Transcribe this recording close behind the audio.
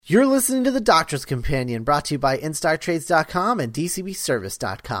You're listening to The Doctor's Companion, brought to you by InstarTrades.com and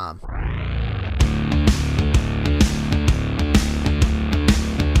DCBService.com.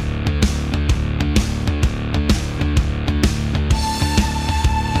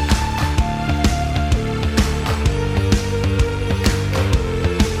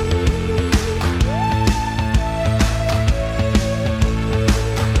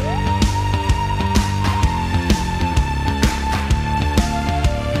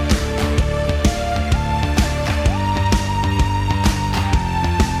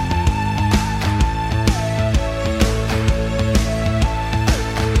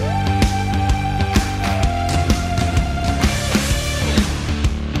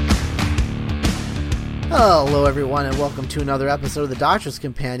 Hello, everyone, and welcome to another episode of The Doctor's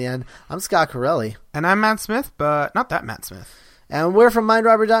Companion. I'm Scott Corelli. And I'm Matt Smith, but not that Matt Smith. And we're from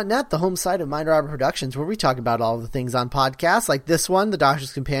MindRobber.net, the home site of MindRobber Productions, where we talk about all the things on podcasts, like this one, The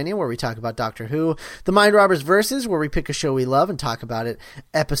Doctor's Companion, where we talk about Doctor Who, the Mind Robbers Versus, where we pick a show we love and talk about it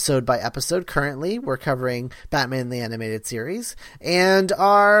episode by episode. Currently, we're covering Batman the Animated Series, and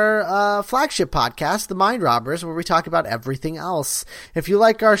our flagship podcast, The Mind Robbers, where we talk about everything else. If you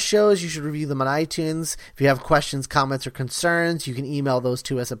like our shows, you should review them on iTunes. If you have questions, comments, or concerns, you can email those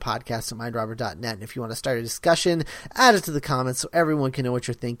to us at podcast@mindrobber.net. And if you want to start a discussion, add it to the comments so everyone can know what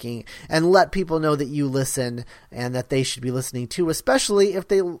you're thinking, and let people know that you listen and that they should be listening too, especially if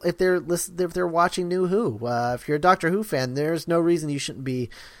they're watching New Who. If you're a Doctor Who fan, there's no reason you shouldn't be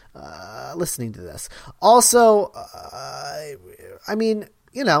listening to this. Also,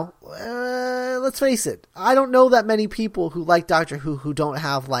 let's face it, I don't know that many people who like Doctor Who who don't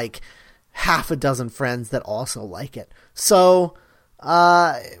have like half a dozen friends that also like it. So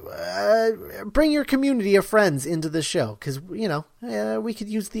bring your community of friends into the show, because we could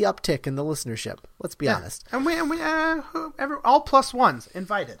use the uptick in the listenership. Let's be honest. And we all plus ones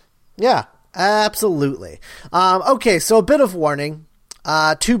invited. Yeah, absolutely. Okay, so a bit of warning,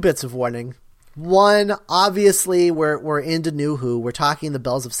 2 bits of warning. One, obviously, we're into New Who. We're talking the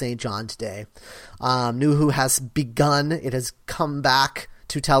Bells of St. John today. New Who has begun. It has come back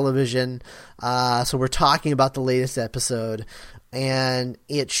to television. So we're talking about the latest episode. And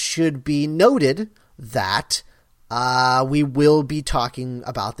it should be noted that we will be talking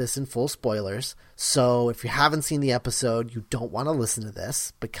about this in full spoilers. So if you haven't seen the episode, you don't want to listen to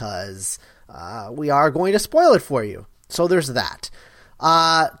this, because we are going to spoil it for you. So there's that.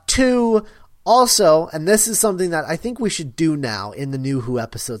 2, also, and this is something that I think we should do now in the New Who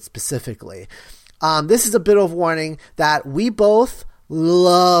episode specifically. This is a bit of warning that we both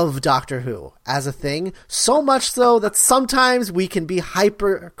love Doctor Who as a thing, so much so that sometimes we can be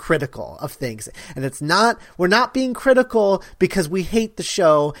hypercritical of things. And we're not being critical because we hate the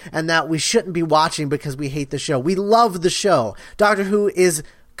show and that we shouldn't be watching because we hate the show. We love the show. Doctor Who is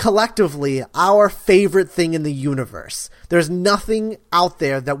collectively our favorite thing in the universe. There's nothing out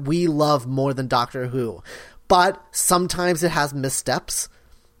there that we love more than Doctor Who. But sometimes it has missteps.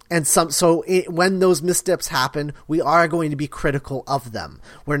 And when those missteps happen, we are going to be critical of them.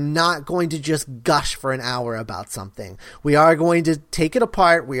 We're not going to just gush for an hour about something. We are going to take it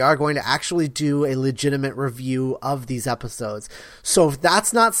apart. We are going to actually do a legitimate review of these episodes. So if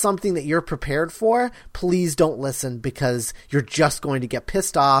that's not something that you're prepared for, please don't listen, because you're just going to get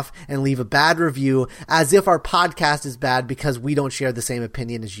pissed off and leave a bad review as if our podcast is bad because we don't share the same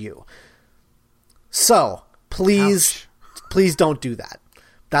opinion as you. So please don't do that.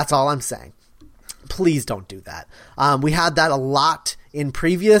 That's all I'm saying. Please don't do that. We had that a lot in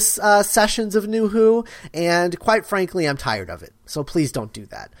previous sessions of New Who, and quite frankly, I'm tired of it. So please don't do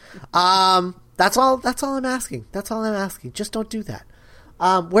that. That's all I'm asking. That's all I'm asking. Just don't do that.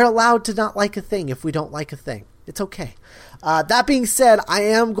 We're allowed to not like a thing if we don't like a thing. It's okay. That being said,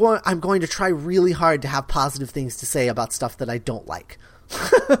 I'm going to try really hard to have positive things to say about stuff that I don't like.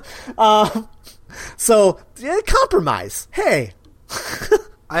 Compromise. Hey.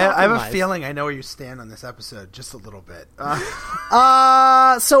 I have a feeling I know where you stand on this episode, just a little bit.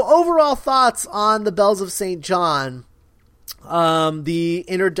 So overall thoughts on the Bells of St. John, the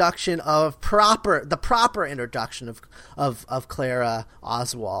introduction of the proper introduction of Clara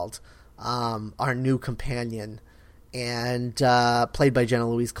Oswald, our new companion, and played by Jenna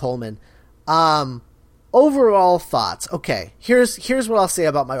Louise Coleman. Overall thoughts. Okay, here's what I'll say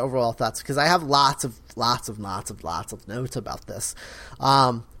about my overall thoughts, because I have lots of notes about this.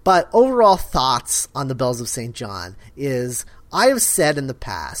 But overall thoughts on the Bells of St. John is, I have said in the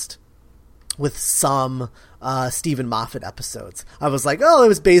past with some Stephen Moffat episodes, I was like, oh, it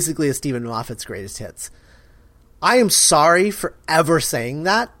was basically a Stephen Moffat's greatest hits. I am sorry for ever saying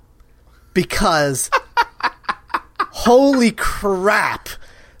that, because holy crap,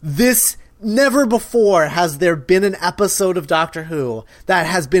 this never before has there been an episode of Doctor Who that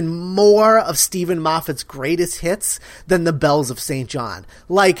has been more of Stephen Moffat's greatest hits than The Bells of St. John.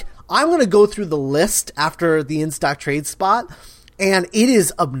 Like, I'm going to go through the list after the In-Stock Trade spot, and it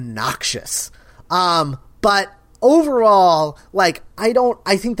is obnoxious. But overall, like, I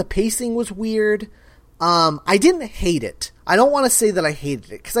think the pacing was weird. I didn't hate it. I don't want to say that I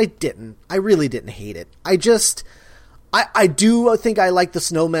hated it, because I didn't. I really didn't hate it. I do think I like the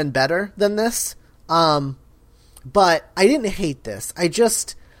Snowmen better than this. But I didn't hate this. I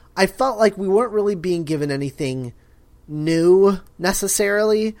felt like we weren't really being given anything new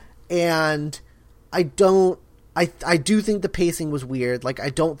necessarily. And I do think the pacing was weird. Like, I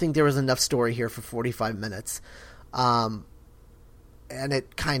don't think there was enough story here for 45 minutes. And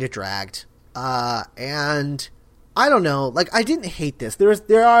it kind of dragged. And I don't know, like, I didn't hate this.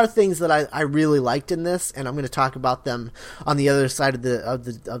 There are things that I really liked in this, and I'm going to talk about them on the other side of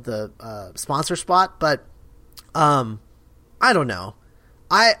the sponsor spot. But I don't know.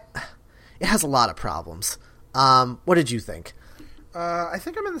 It has a lot of problems. What did you think? I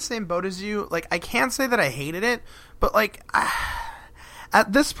think I'm in the same boat as you. Like, I can't say that I hated it, but like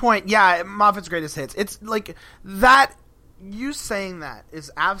at this point, yeah, Moffat's greatest hits. It's like that. You saying that is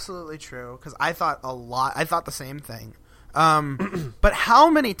absolutely true, because I thought the same thing. But how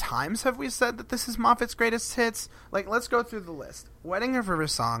many times have we said that this is Moffat's greatest hits? Like, let's go through the list. Wedding of River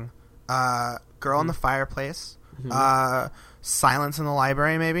Song, Girl in the Fireplace, Silence in the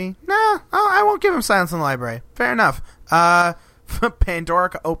Library, maybe? Nah, I won't give him Silence in the Library. Fair enough.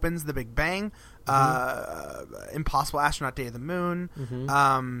 Pandorica Opens, The Big Bang, Impossible Astronaut, Day of the Moon,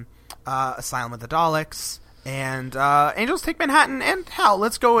 Asylum of the Daleks, and Angels Take Manhattan, and hell,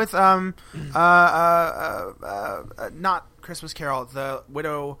 let's go with not Christmas Carol,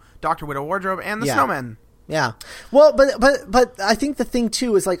 the Dr. Widow Wardrobe, and the Snowmen. Yeah. Well, but I think the thing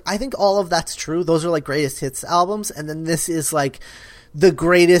too is, like, I think all of that's true. Those are like greatest hits albums, and then this is like the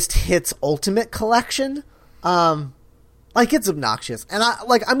greatest hits ultimate collection. Like, it's obnoxious, and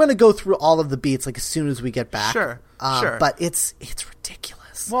I'm going to go through all of the beats like as soon as we get back. Sure. But it's ridiculous.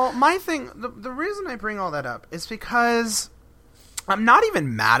 Well, my thing, the reason I bring all that up is because I'm not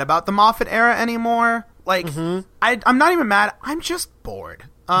even mad about the Moffat era anymore. Like, I'm not even mad. I'm just bored.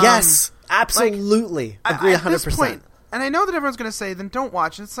 Yes, absolutely. Like, agree 100%. At this point, and I know that everyone's going to say, then don't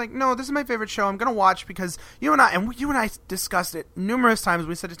watch. And it's like, no, this is my favorite show. I'm going to watch because you and I discussed it numerous times.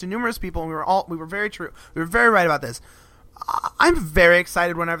 We said it to numerous people, and we were very true. We were very right about this. I'm very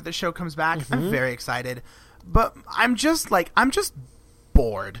excited whenever the show comes back. I'm very excited. But I'm just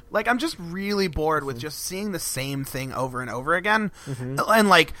bored. Like, I'm just really bored with just seeing the same thing over and over again. And,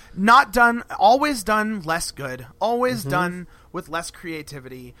 like, always done less good. Always done with less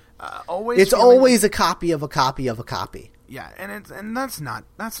creativity. It's always a copy of a copy of a copy. Yeah, and that's not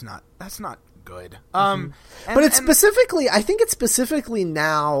good. But it's specifically, I think it's specifically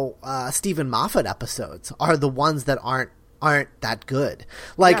now Stephen Moffat episodes are the ones that aren't that good.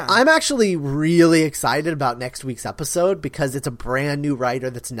 Like, I'm actually really excited about next week's episode because it's a brand new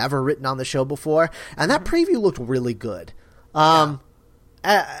writer that's never written on the show before, and that preview looked really good.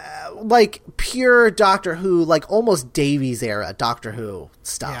 Like pure Doctor Who, like almost Davies era Doctor Who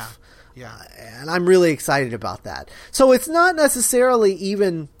stuff. Yeah. And I'm really excited about that. So it's not necessarily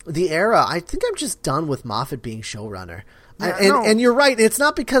even the era. I think I'm just done with Moffat being showrunner. And you're right. It's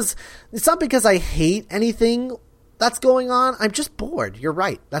not because I hate anything that's going on. I'm just bored. You're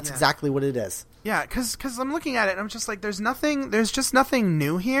right. That's exactly what it is. Yeah, because I'm looking at it and I'm just like, there's just nothing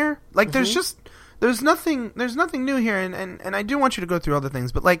new here. Like, there's nothing new here, and I do want you to go through all the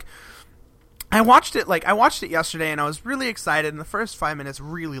things, but like, I watched it yesterday and I was really excited, and the first 5 minutes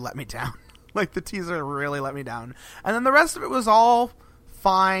really let me down. Like, the teaser really let me down, and then the rest of it was all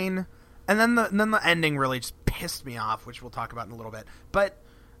fine, and then the ending really just pissed me off, which we'll talk about in a little bit. But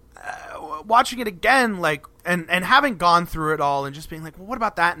watching it again, like, and having gone through it all and just being like, well, what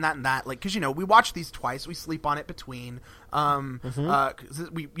about that and that and that? Like, because, we watch these twice, we sleep on it between.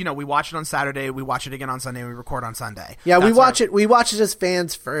 We watch it on Saturday, we watch it again on Sunday, and we record on Sunday. Yeah, we watch it as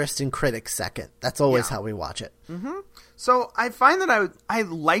fans first and critics second. That's always how we watch it. So I find that I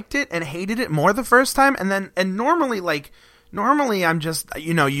liked it and hated it more the first time, and normally I'm just,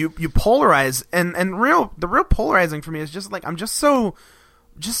 you polarize, and the real polarizing for me is just like, I'm just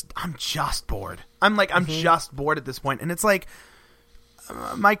bored. I'm just bored at this point. And it's like,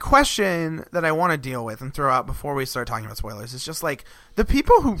 my question that I want to deal with and throw out before we start talking about spoilers is just like, the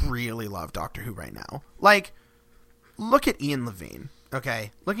people who really love Doctor Who right now, like, look at Ian Levine.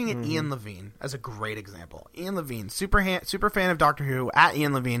 Okay, looking at Ian Levine as a great example. Ian Levine, super fan of Doctor Who, at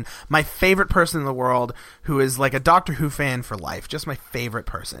Ian Levine, my favorite person in the world, who is like a Doctor Who fan for life, just my favorite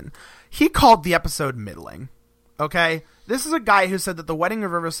person. He called the episode middling. Okay, this is a guy who said that the Wedding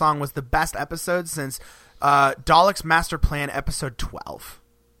of River Song was the best episode since Dalek's Master Plan episode 12.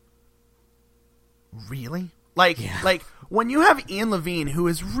 Really? Like, when you have Ian Levine, who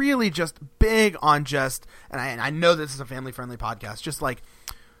is really just big on just, and I know this is a family-friendly podcast, just like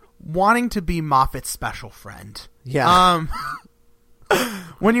wanting to be Moffat's special friend. Yeah.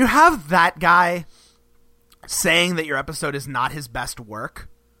 When you have that guy saying that your episode is not his best work,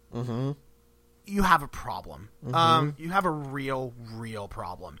 you have a problem. You have a real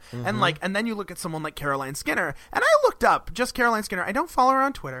problem. And then you look at someone like Caroline Skinner, and I looked up just Caroline Skinner. I don't follow her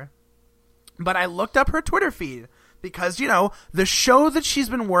on Twitter, but I looked up her Twitter feed because, you know, the show that she's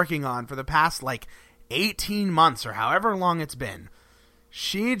been working on for the past, like, 18 months or however long it's been,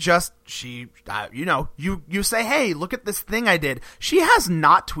 you say, hey, look at this thing I did. She has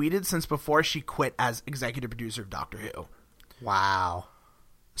not tweeted since before she quit as executive producer of Doctor Who. Wow.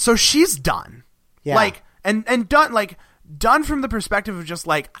 So she's done. Yeah. Like, and done from the perspective of just,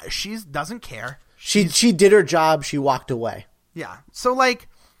 like, she doesn't care. She did her job. She walked away. Yeah. So, like,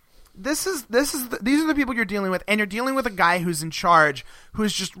 these are the people you're dealing with, and you're dealing with a guy who's in charge, who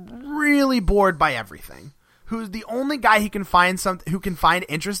is just really bored by everything. Who's the only guy who can find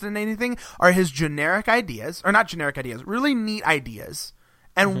interest in anything are his generic ideas, or not generic ideas, really neat ideas.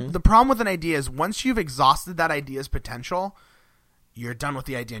 And the problem with an idea is once you've exhausted that idea's potential, you're done with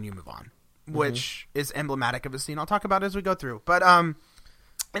the idea and you move on, which is emblematic of a scene I'll talk about as we go through. But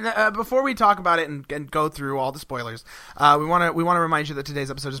before we talk about it and go through all the spoilers, we want to remind you that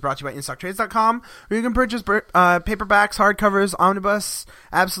today's episode is brought to you by InStockTrades.com, where you can purchase paperbacks, hardcovers, omnibus,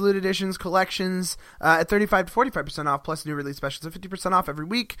 absolute editions, collections at 35 to 45% off, plus new release specials at 50% off every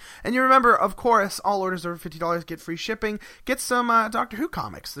week. And you remember, of course, all orders over $50 get free shipping. Get some Doctor Who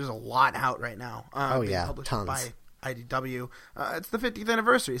comics. There's a lot out right now. Tons. By IDW. It's the 50th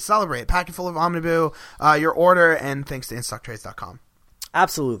anniversary. Celebrate. Packet full of Omniboo, your order, and thanks to InStockTrades.com.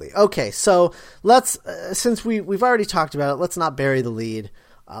 Absolutely. Okay, so let's since we've already talked about it, let's not bury the lead.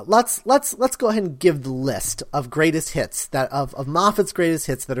 Let's go ahead and give the list of greatest hits of Moffat's greatest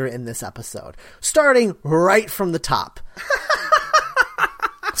hits that are in this episode, starting right from the top.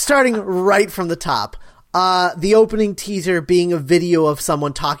 The opening teaser being a video of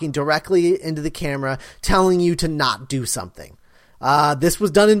someone talking directly into the camera, telling you to not do something. This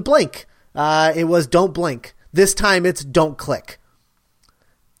was done in Blink. It was don't blink. This time it's don't click.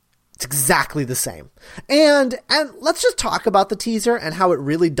 It's exactly the same. And let's just talk about the teaser and how it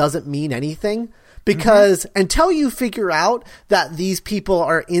really doesn't mean anything. Because until you figure out that these people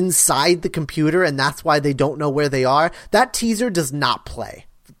are inside the computer and that's why they don't know where they are, that teaser does not play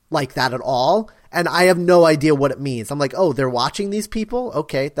like that at all. And I have no idea what it means. I'm like, oh, they're watching these people?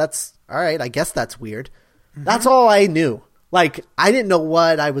 Okay, that's all right. I guess that's weird. That's all I knew. Like, I didn't know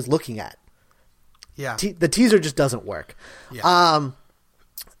what I was looking at. Yeah. The teaser just doesn't work. Yeah.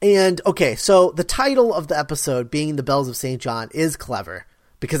 And okay, so the title of the episode being The Bells of St. John is clever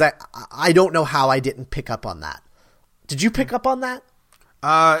because I don't know how I didn't pick up on that. Did you pick up on that?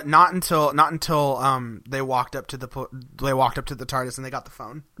 Not until they walked up to the TARDIS and they got the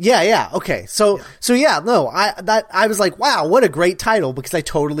phone. Yeah. Okay. So I was like, wow, what a great title, because I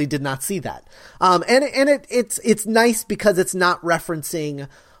totally did not see that. It's nice because it's not referencing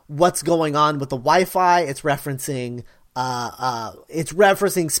what's going on with the Wi-Fi. It's referencing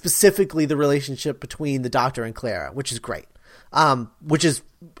specifically the relationship between the Doctor and Clara, which is great. Which is,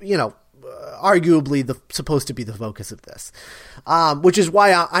 arguably supposed to be the focus of this. Which is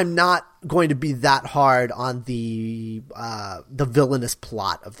why I'm not going to be that hard on the villainous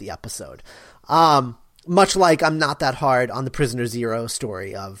plot of the episode. Much like I'm not that hard on the Prisoner Zero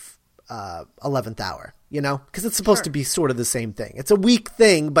story of 11th Hour, because it's supposed to be sort of the same thing. It's a weak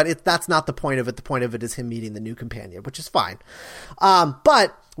thing, but that's not the point of it. The point of it is him meeting the new companion, which is fine.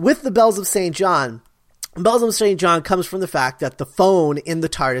 But with the Bells of St. John comes from the fact that the phone in the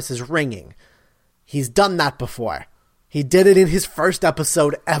TARDIS is ringing. He's done that before. He did it in his first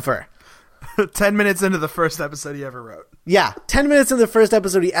episode ever. 10 minutes into the first episode he ever wrote. Yeah, 10 minutes in the first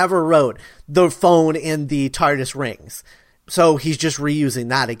episode he ever wrote, the phone in the TARDIS rings. So he's just reusing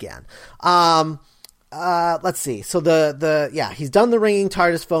that again. Let's see. So he's done the ringing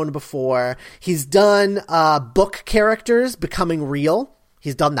TARDIS phone before. He's done book characters becoming real.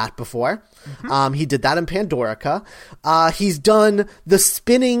 He's done that before. He did that in Pandorica. He's done the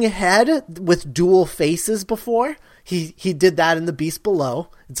spinning head with dual faces before. He did that in The Beast Below.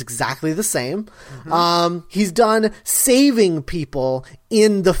 It's exactly the same. He's done saving people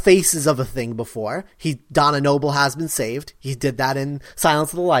in the faces of a thing before. Donna Noble has been saved. He did that in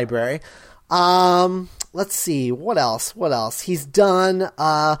Silence of the Library. Let's see. What else? He's done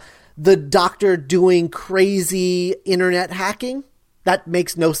the Doctor doing crazy internet hacking. That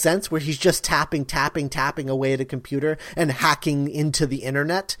makes no sense, where he's just tapping away at a computer and hacking into the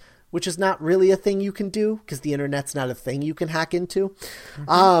internet, which is not really a thing you can do because the internet's not a thing you can hack into.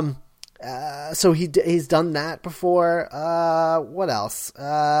 So he's done that before. What else?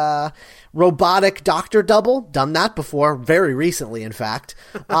 Robotic Doctor Double, done that before, very recently, in fact.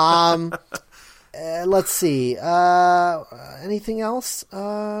 Let's see. Anything else?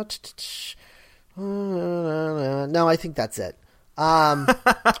 No, I think that's it.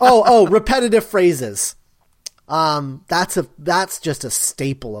 Repetitive phrases. That's just a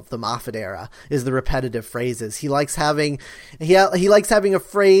staple of the Moffat era, is the repetitive phrases. He likes having a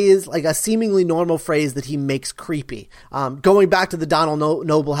phrase, like a seemingly normal phrase that he makes creepy. Going back to the Donald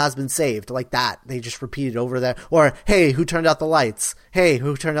Noble has been saved, like that. They just repeat it over there. Or, hey, who turned out the lights? Hey,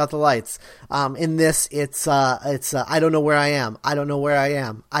 who turned out the lights? In this, it's I don't know where I am. I don't know where I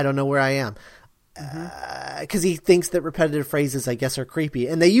am. I don't know where I am. Because he thinks that repetitive phrases, I guess, are creepy,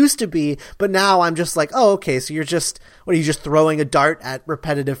 and they used to be, but now I'm just like, oh, okay, so are you just throwing a dart at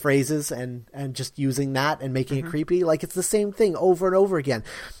repetitive phrases and just using that and making it creepy? Like, it's the same thing over and over again.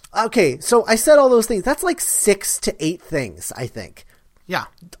 Okay, so I said all those things. That's like 6 to 8 things, I think. Yeah.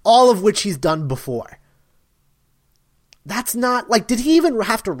 All of which he's done before. That's not, like, did he even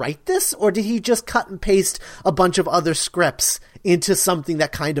have to write this, or did he just cut and paste a bunch of other scripts into something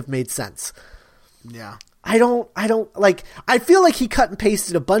that kind of made sense? Yeah. I feel like he cut and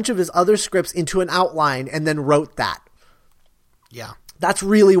pasted a bunch of his other scripts into an outline and then wrote that. Yeah. That's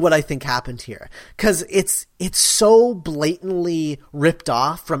really what I think happened here. 'Cause it's so blatantly ripped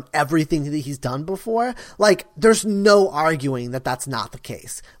off from everything that he's done before. Like, there's no arguing that that's not the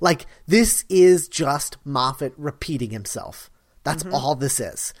case. Like, this is just Moffat repeating himself. That's all this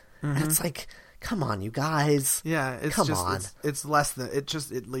is. And it's like, come on, you guys. Yeah, it's come just, on. It's less than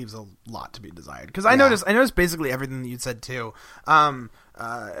it leaves a lot to be desired. Because I noticed basically everything that you said too,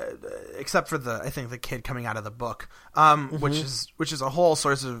 except for I think the kid coming out of the book, which is a whole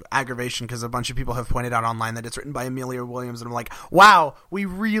source of aggravation because a bunch of people have pointed out online that it's written by Amelia Williams, and I'm like, wow, we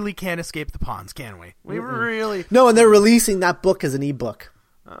really can't escape the pawns, can we? We really No, and they're releasing that book as an ebook.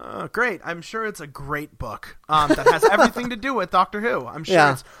 Great. I'm sure it's a great book that has everything to do with Doctor Who. I'm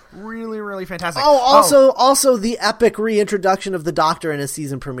sure it's really, really fantastic. Also the epic reintroduction of the Doctor in a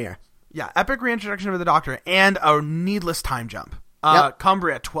season premiere. Yeah, epic reintroduction of the Doctor and a needless time jump.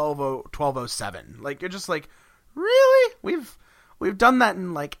 Cumbria 1207. Like, you're just like, really? We've done that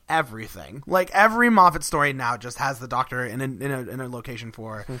in, like, everything. Like, every Moffat story now just has the Doctor in a location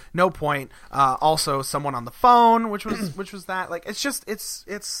for no point. Also, someone on the phone, which was that. Like, it's just it's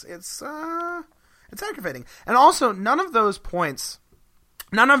aggravating. And also, none of those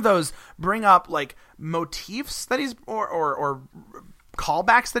bring up, like, motifs that he's or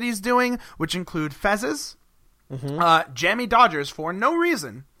callbacks that he's doing, which include fezzes. Jammy Dodgers for no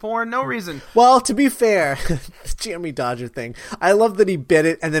reason. Well, to be fair, the Jammy Dodger thing, I love that he bit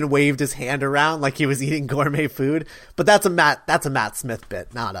it and then waved his hand around like he was eating gourmet food. But that's a Matt Smith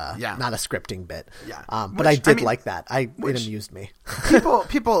bit, not a scripting bit. Yeah. But I did like that. It amused me.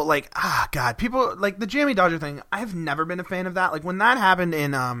 people like, people like the Jammy Dodger thing. I've never been a fan of that. Like, when that happened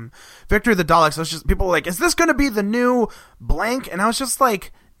in Victory of the Daleks, I was just, people were like, is this going to be the new blank? And I was just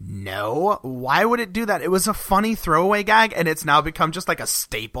like, no, why would it do that? It was a funny throwaway gag, and it's now become just like a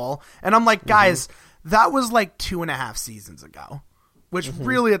staple. And I'm like, guys, that was like 2.5 seasons ago, which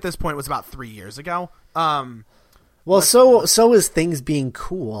really at this point was about 3 years ago. Well, so is things being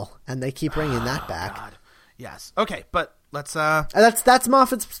cool, and they keep bringing that back. God. Yes. Okay, but let's. That's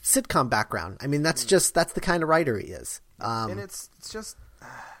Moffat's sitcom background. I mean, that's the kind of writer he is. And it's just.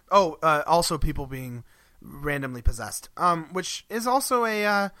 Also people being randomly possessed, which is also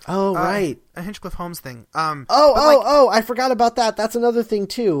a Hinchcliffe Holmes thing. I forgot about that. That's another thing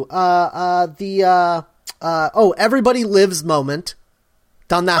too. Everybody lives moment.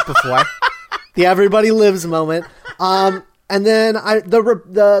 Done that before. The everybody lives moment. And then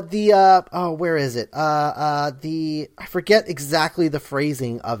where is it? I forget exactly the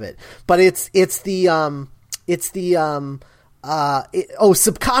phrasing of it, but it's the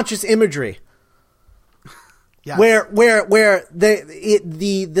subconscious imagery. Yes. Where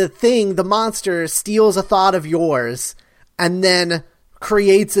the monster steals a thought of yours and then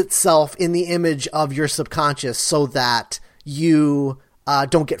creates itself in the image of your subconscious so that you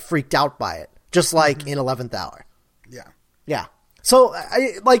don't get freaked out by it, just like in 11th Hour. Yeah. So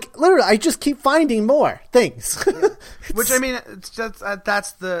I just keep finding more things. Which I mean, it's just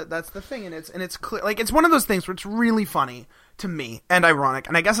that's the thing, and it's clear. Like, it's one of those things where it's really funny to me and ironic,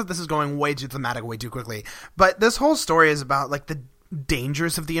 and I guess that this is going way too thematic, way too quickly. But this whole story is about like the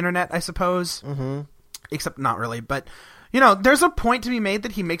dangers of the internet, I suppose. Mm-hmm. Except not really, but there's a point to be made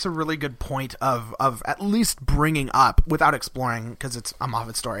that he makes a really good point of at least bringing up without exploring, because it's a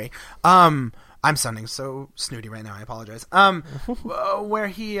Moffat story. I'm sounding so snooty right now. I apologize. Where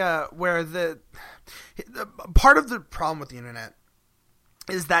the part of the problem with the internet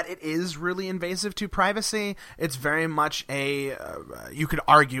is that it is really invasive to privacy. It's very much you could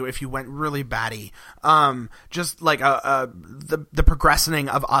argue, if you went really batty, just like the progressing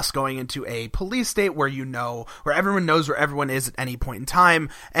of us going into a police state where everyone knows where everyone is at any point in time,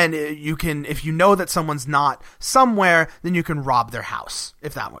 and if you know that someone's not somewhere, then you can rob their house,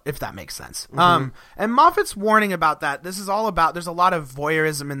 if that makes sense. Mm-hmm. And Moffat's warning about that. This is all about. There's a lot of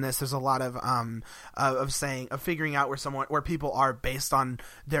voyeurism in this. There's a lot of figuring out where people are based on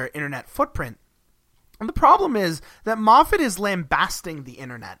their internet footprint. And the problem is that Moffat is lambasting the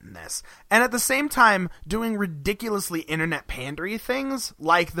internet in this, and at the same time doing ridiculously internet pandery things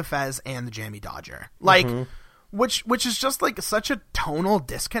like the Fez and the Jammy Dodger. Like, which is just like such a tonal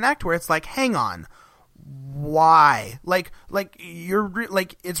disconnect where it's like, hang on, why? Like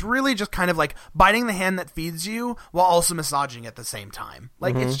it's really just kind of like biting the hand that feeds you while also massaging at the same time.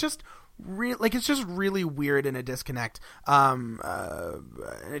 Like, it's just it's just really weird in a disconnect.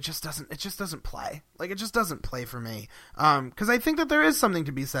 It just doesn't play. Like, it just doesn't play for me. Because I think that there is something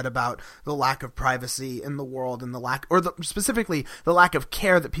to be said about the lack of privacy in the world, and specifically the lack of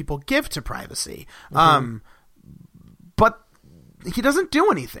care that people give to privacy. But he doesn't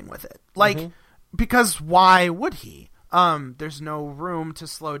do anything with it. Like, because why would he? There's no room to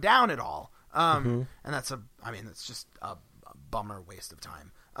slow down at all. And that's just a bummer waste of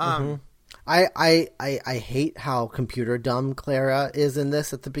time. I hate how computer dumb Clara is in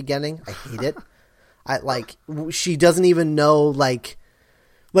this at the beginning. I hate it. She doesn't even know,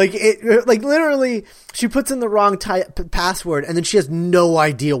 literally she puts in the wrong password, and then she has no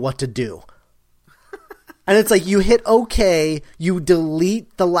idea what to do. And it's like, you hit OK, you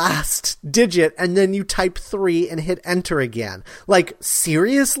delete the last digit, and then you type 3 and hit enter again. Like,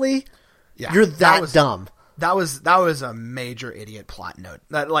 seriously? Yeah, you're that dumb. That was a major idiot plot note.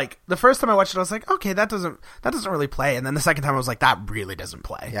 That, like, the first time I watched it, I was like, okay, that doesn't really play. And then the second time I was like, that really doesn't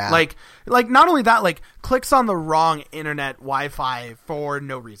play. Yeah. Like not only that, like, clicks on the wrong internet Wi-Fi for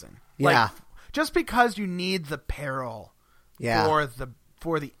no reason. Yeah. Like, just because you need the peril. Yeah.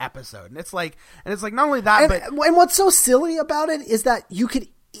 For the episode. And it's like not only that, and what's so silly about it is that you could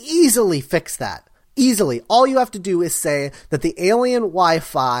easily fix that. Easily. All you have to do is say that the alien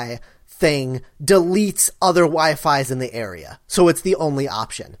Wi-Fi thing deletes other Wi-Fis in the area, so it's the only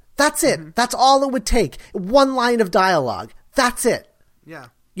option. That's it. That's all it would take. One line of dialogue. That's it. Yeah.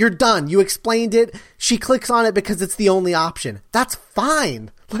 You're done. You explained it. She clicks on it because it's the only option. That's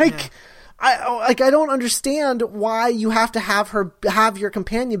fine. I don't understand why you have to have your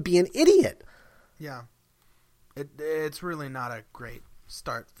companion be an idiot. Yeah. It's really not a great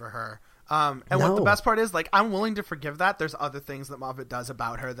start for her. What the best part is, like, I'm willing to forgive that. There's other things that Moffat does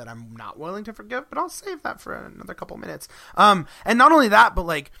about her that I'm not willing to forgive, but I'll save that for another couple minutes. And not only that, but,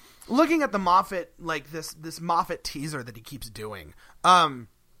 like, looking at the Moffat, like, this Moffat teaser that he keeps doing, and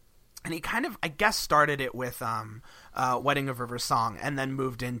he kind of, I guess, started it with Wedding of River Song, and then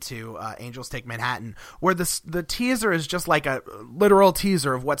moved into Angels Take Manhattan, where the teaser is just like a literal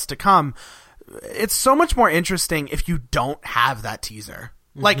teaser of what's to come. It's so much more interesting if you don't have that teaser.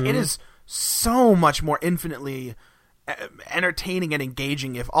 Like, it is so much more infinitely entertaining and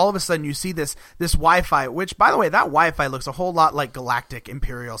engaging if all of a sudden you see this Wi-Fi, which, by the way, that Wi-Fi looks a whole lot like Galactic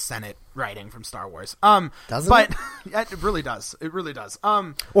Imperial Senate writing from Star Wars. Doesn't it? It really does. It really does.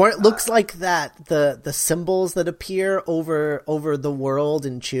 Or it looks like that the symbols that appear over the world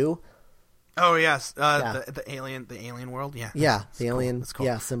in Chew. Oh yes, the alien world, yeah. Yeah, the alien, cool. That's cool.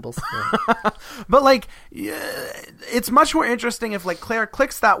 Yeah, symbols. Yeah. But, like, it's much more interesting if, like, Claire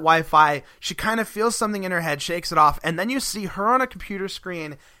clicks that Wi-Fi, she kind of feels something in her head, shakes it off, and then you see her on a computer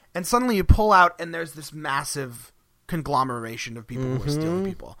screen, and suddenly you pull out, and there's this massive conglomeration of people who are stealing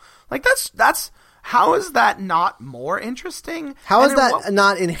people. Like, that's how is that not more interesting? How is that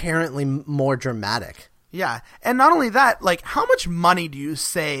not inherently more dramatic? Yeah, and not only that, like, how much money do you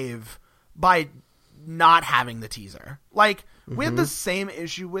save by not having the teaser? Like, we have the same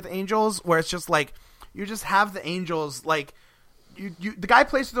issue with Angels, where it's just like, you just have the Angels, like, the guy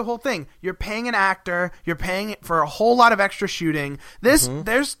plays through the whole thing. You're paying an actor. You're paying for a whole lot of extra shooting.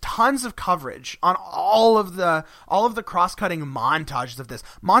 There's tons of coverage on all of the cross-cutting montages of this.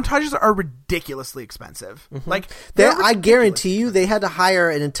 Montages are ridiculously expensive. Like I guarantee you, they had to hire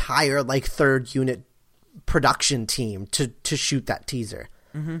an entire like third unit production team to shoot that teaser.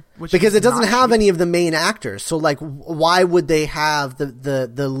 Because it doesn't have any of the main actors, so like why would they have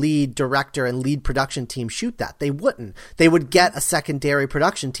the lead director and lead production team shoot that? They wouldn't. They would get a secondary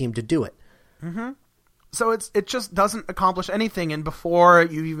production team to do it. So it just doesn't accomplish anything, and before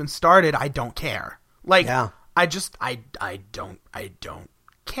you even started, I don't care. Like I don't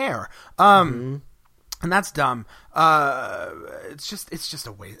care. And that's dumb. It's just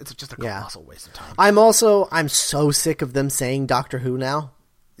a waste. It's just a colossal waste of time. I'm so sick of them saying Doctor Who now.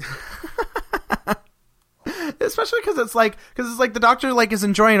 Especially because it's like the doctor like is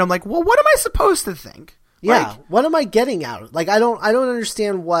enjoying it. I'm like, well, what am I supposed to think? Yeah, like, what am I getting out? Like, I don't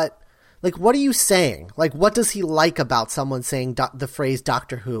understand what are you saying? Like, what does he like about someone saying the phrase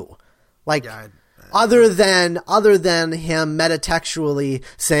Doctor Who? Like, other than him metatextually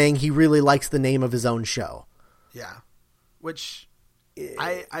saying he really likes the name of his own show. Yeah, which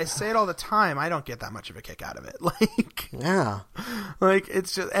I say it all the time. I don't get that much of a kick out of it. Like, yeah, like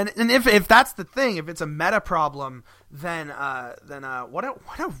it's just and if that's the thing, if it's a meta problem, then what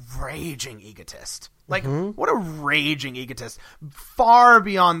a raging egotist. Like, what a raging egotist, far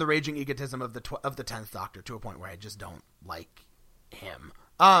beyond the raging egotism of the 10th Doctor, to a point where I just don't like him.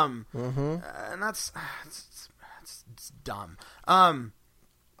 And that's it's dumb.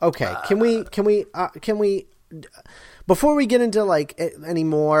 Okay, can we before we get into like any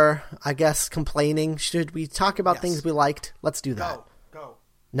more, I guess, complaining, should we talk about things we liked? Let's do that. Go.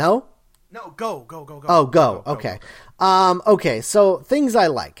 No? No, go. Oh, go. Okay. Okay, so things I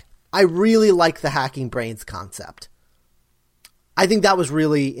like. I really like the hacking brains concept. I think that was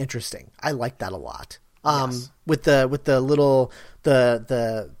really interesting. I like that a lot. With the little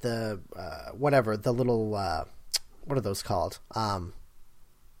whatever, the little what are those called?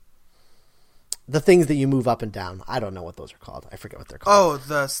 The things that you move up and down. I don't know what those are called. I forget what they're called. Oh,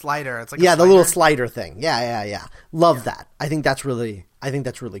 the slider. It's like the little slider thing. Yeah. Love that. I think that's really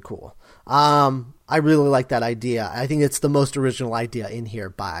cool. I really like that idea. I think it's the most original idea in here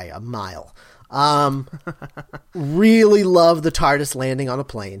by a mile. Really love the TARDIS landing on a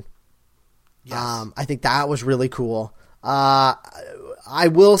plane. Yes. I think that was really cool. I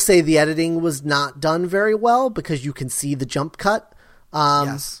will say the editing was not done very well because you can see the jump cut.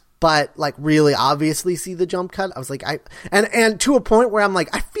 Yes. But like really obviously see the jump cut. I was like, and to a point where I'm like,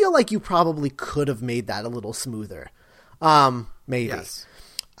 I feel like you probably could have made that a little smoother. Maybe. Yes.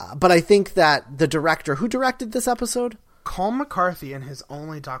 But I think that the director who directed this episode, Colm McCarthy, and his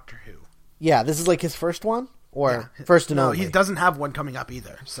only Doctor Who. Yeah, this is like his first one or first and only. No, he doesn't have one coming up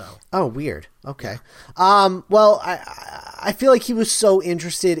either. So. Oh, weird. Okay. Yeah. Well, I feel like he was so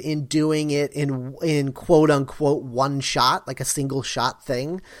interested in doing it in quote unquote one shot, like a single shot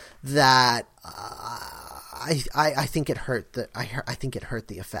thing, that I think it hurt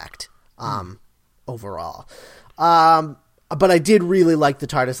the effect overall. But I did really like the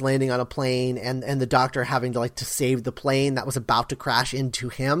TARDIS landing on a plane and the Doctor having to save the plane that was about to crash into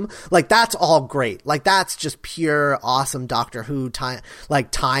him. Like, that's all great. Like, that's just pure awesome Doctor Who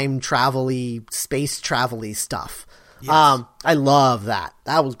time travel-y, space travel-y stuff. Yes. I love that.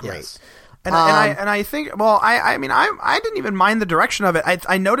 That was great. Yes. And I think, well, I mean, I didn't even mind the direction of it.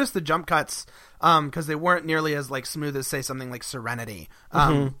 I noticed the jump cuts, because they weren't nearly as like smooth as, say, something like Serenity,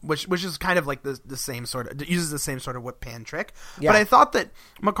 which is kind of like the same sort of, uses the same sort of whip pan trick. Yeah. But I thought that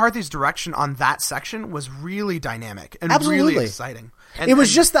McCarthy's direction on that section was really dynamic and really exciting. It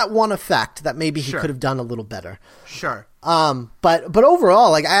was just that one effect that maybe he could have done a little better. Sure. But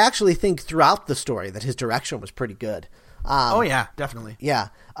overall, like, I actually think throughout the story that his direction was pretty good. Oh yeah, definitely. Yeah.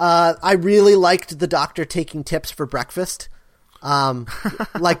 I really liked the Doctor taking tips for breakfast.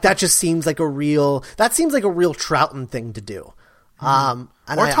 Like, that just seems like a real Troughton thing to do. Tom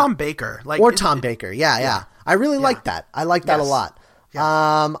Baker. Tom Baker. Yeah. I really like that. I like that a lot.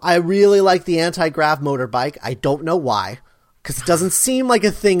 Yeah. I really like the anti-grav motorbike. I don't know why, because it doesn't seem like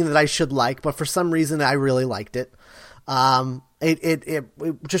a thing that I should like, but for some reason I really liked it. It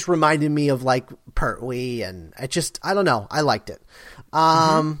just reminded me of like Pertwee, and I don't know. I liked it.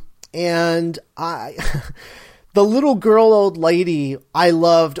 And the little girl old lady I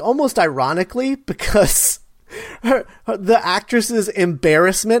loved almost ironically, because the actress's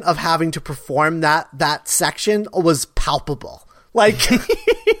embarrassment of having to perform that section was palpable. Like,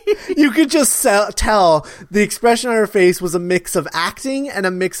 you could just tell the expression on her face was a mix of acting and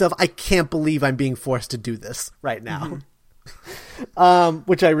a mix of, I can't believe I'm being forced to do this right now.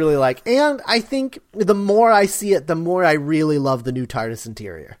 which I really like. And I think the more I see it, the more I really love the new TARDIS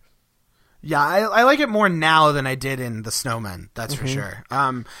interior. Yeah, I like it more now than I did in The Snowman. That's for sure.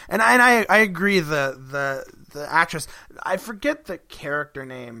 And I agree. The actress, I forget the character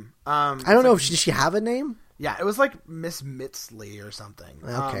name. I don't know if does she have a name? Yeah, it was like Miss Mitsley or something.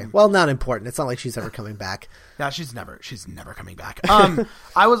 Okay, well, not important. It's not like she's ever coming back. Yeah, she's never coming back.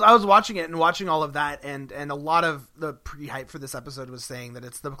 I was watching it and watching all of that, and a lot of the pre-hype for this episode was saying that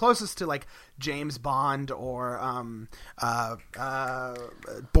it's the closest to like James Bond or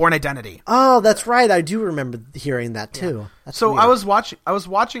Bourne Identity. Oh, that's right. I do remember hearing that too. Yeah. So weird. I was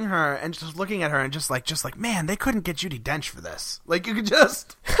watching her and just looking at her and just like, man, they couldn't get Judi Dench for this. Like you could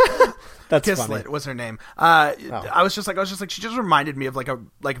just. That's Kislet funny. was her name. I was just like, she just reminded me of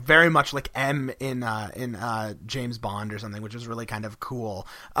like very much like M in James Bond or something, which is really kind of cool.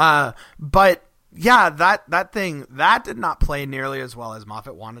 But yeah, that thing that did not play nearly as well as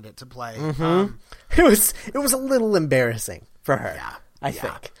Moffat wanted it to play. It was a little embarrassing for her. Yeah, I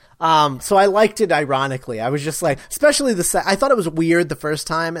think. So I liked it ironically. I was just like, especially I thought it was weird the first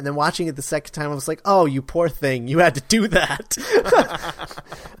time, and then watching it the second time, I was like, oh, you poor thing. You had to do that.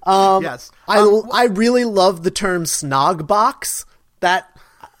 Yes. I really love the term snog box. That,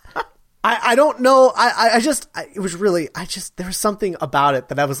 I don't know. It was really, there was something about it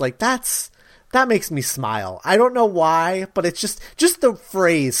that I was like, that makes me smile. I don't know why, but it's just the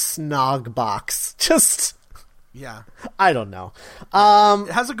phrase snog box. Yeah. I don't know.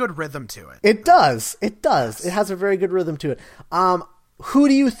 It has a good rhythm to it. It does. It does. It has a very good rhythm to it. Who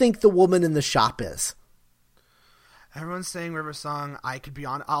do you think the woman in the shop is? Everyone's saying River Song.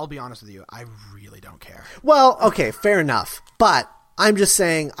 I'll be honest with you. I really don't care. Well, okay, fair enough. But I'm just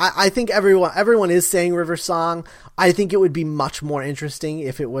saying, I think everyone is saying River Song. I think it would be much more interesting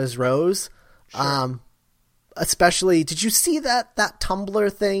if it was Rose. Sure. Especially, did you see that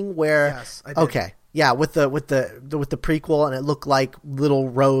Tumblr thing where? Yes, I did. Okay. Yeah, with the prequel, and it looked like little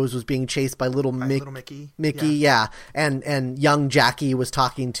Rose was being chased by little Mickey. Yeah. And young Jackie was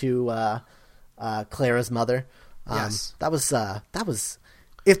talking to Clara's mother. Yes. That was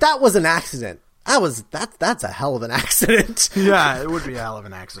if that was an accident, that's a hell of an accident. Yeah, it would be a hell of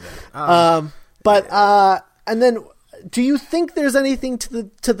an accident. And then, do you think there's anything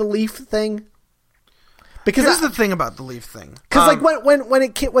to the Leaf thing? Because here's the thing about the Leaf thing. Because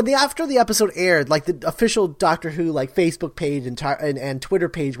after the episode aired, like the official Doctor Who like Facebook page and Twitter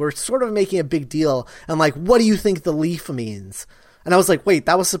page were sort of making a big deal and like, what do you think the Leaf means? And I was like, wait,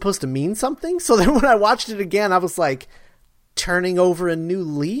 that was supposed to mean something? So then when I watched it again, I was like, turning over a new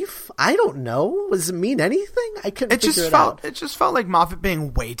leaf? I don't know. Does it mean anything? I couldn't figure it out. It just felt like Moffat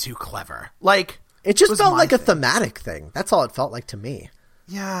being way too clever. Like it just felt like a thematic thing. That's all it felt like to me.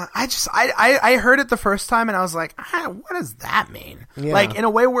 Yeah, I heard it the first time and I was like, what does that mean? Yeah. Like in a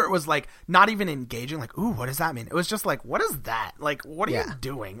way where it was like not even engaging, like, ooh, what does that mean? It was just like, what is that? Like, what are you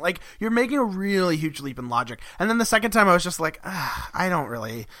doing? Like, you're making a really huge leap in logic. And then the second time I was just like, I don't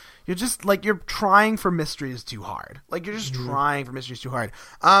really. You're just like, you're trying for mysteries too hard. Like, you're just trying for mysteries too hard.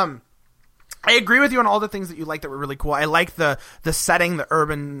 I agree with you on all the things that you like that were really cool. I like the setting, the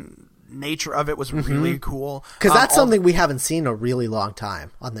urban nature of it was really cool, because that's something we haven't seen in a really long time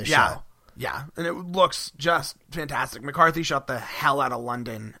on this show. Yeah, and it looks just fantastic. McCarthy shot the hell out of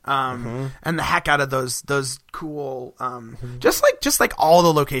London, and the heck out of those cool, just like all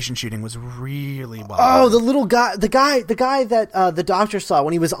the location shooting was really well done. The little guy, the guy that the doctor saw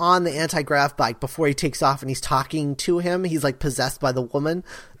when he was on the anti-grav bike before he takes off and he's talking to him. He's like possessed by the woman.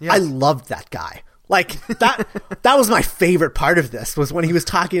 Yes. I loved that guy. Like that was my favorite part of this, was when he was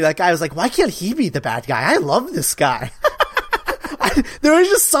talking to that guy. I was like, why can't he be the bad guy? I love this guy. There was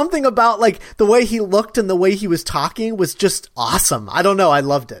just something about like the way he looked and the way he was talking was just awesome. I don't know. I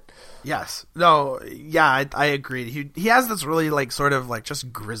loved it. Yes. No. Yeah, I agreed. He has this really like sort of like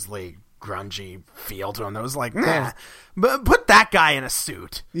just grisly, grungy feel to him that was like, nah. But put that guy in a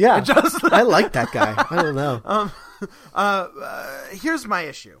suit. Yeah. I like that guy. I don't know. Here's my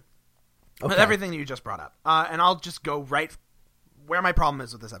issue. Okay. With everything you just brought up. And I'll just go right where my problem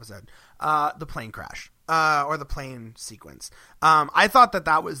is with this episode. The plane crash. Or the plane sequence. I thought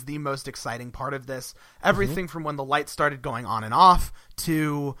that was the most exciting part of this. Everything from when the lights started going on and off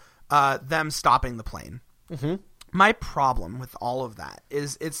to them stopping the plane. Mm-hmm. My problem with all of that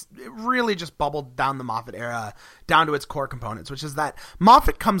is it really just bubbled down the Moffat era down to its core components, which is that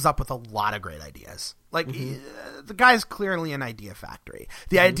Moffat comes up with a lot of great ideas. Like, the guy's clearly an idea factory.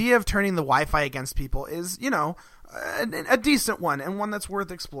 The idea of turning the Wi-Fi against people is, a decent one and one that's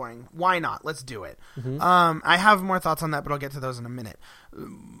worth exploring. Why not? Let's do it. I have more thoughts on that, but I'll get to those in a minute.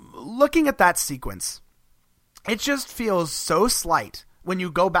 Looking at that sequence, it just feels so slight when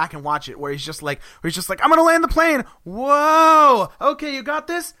you go back and watch it, where he's just like, I'm gonna land the plane. Whoa, okay, you got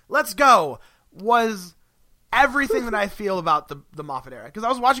this. Let's go. Was everything that I feel about the Moffat era, because I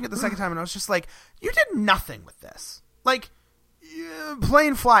was watching it the second time and I was just like, you did nothing with this. Like,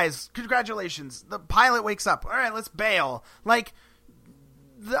 plane flies. Congratulations. The pilot wakes up. All right, let's bail. Like,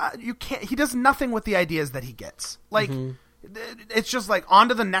 you can't. He does nothing with the ideas that he gets. Like, it's just like on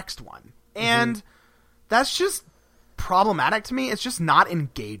to the next one, and that's just problematic to me. It's just not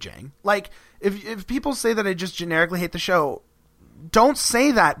engaging. Like, if people say that I just generically hate the show, don't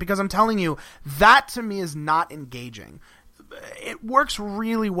say that, because I'm telling you, that to me is not engaging. It works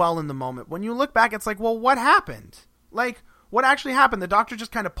really well in the moment. When you look back, it's like, well, what happened? Like, what actually happened? The doctor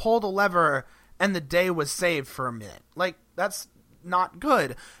just kind of pulled a lever and the day was saved for a minute. Like, that's not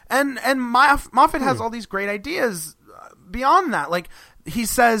good. And Moffat has all these great ideas beyond that. Like, he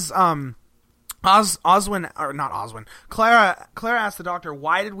says, Clara asked the doctor,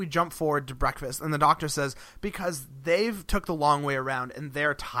 why did we jump forward to breakfast? And the doctor says, because they've took the long way around and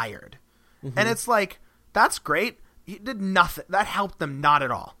they're tired. And it's like, that's great. He did nothing. That helped them not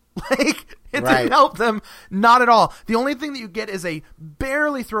at all. Like, it didn't help them not at all. The only thing that you get is a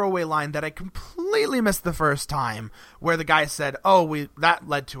barely throwaway line that I completely missed the first time, where the guy said, that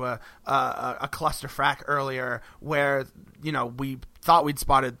led to a clusterfuck earlier, where, we thought we'd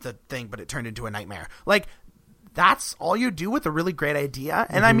spotted the thing, but it turned into a nightmare. Like, that's all you do with a really great idea.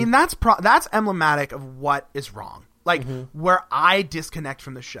 And I mean, that's emblematic of what is wrong. Like, where I disconnect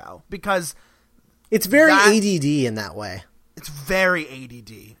from the show, because it's very ADD in that way. It's very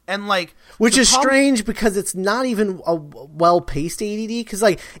ADD, and like, which is strange, because it's not even a well-paced ADD. Because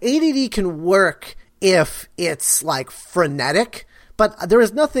like, ADD can work if it's like frenetic, but there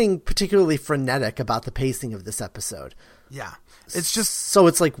is nothing particularly frenetic about the pacing of this episode. Yeah, it's just so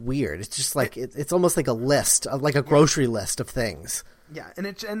it's like weird. It's just like it's almost like a list, like a grocery list of things. Yeah,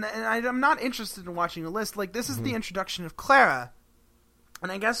 and I'm not interested in watching a list. Like, this is the introduction of Clara.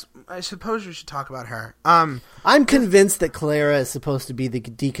 And I suppose we should talk about her. I'm convinced that Clara is supposed to be the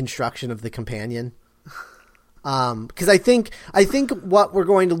deconstruction of the companion. Because I think what we're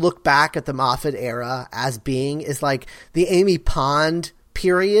going to look back at the Moffat era as being is like the Amy Pond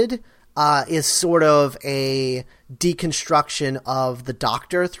period is sort of a deconstruction of the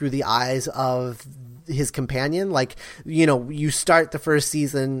Doctor through the eyes of his companion. Like, you start the first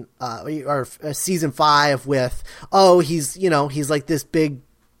season or season 5 with, he's like this big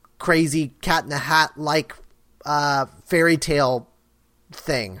crazy Cat in the Hat like fairy tale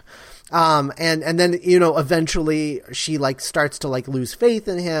thing, and then eventually she like starts to like lose faith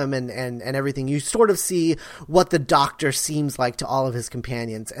in him and everything. You sort of see what the Doctor seems like to all of his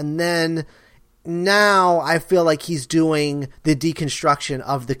companions, and then now I feel like he's doing the deconstruction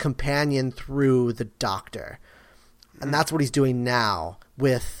of the companion through the Doctor. And that's what he's doing now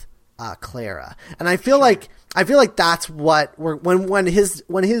with Clara. And I feel like that's what when his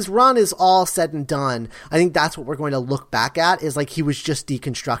run is all said and done, I think that's what we're going to look back at, is like he was just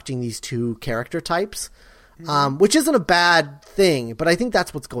deconstructing these two character types, which isn't a bad thing, but I think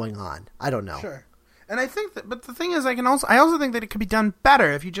that's what's going on. I don't know. Sure. And I think that, but the thing is, I also think that it could be done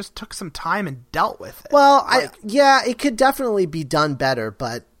better if you just took some time and dealt with it. Well, it could definitely be done better,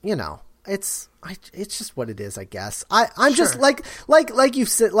 but it's just what it is, I guess. I'm just like you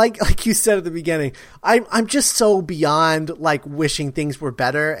said, like you said at the beginning, I'm just so beyond like wishing things were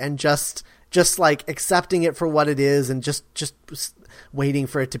better and just like accepting it for what it is and just waiting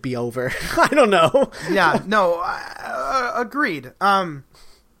for it to be over. I don't know. Yeah, no, agreed.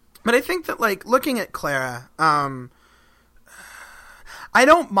 But I think that, like, looking at Clara, I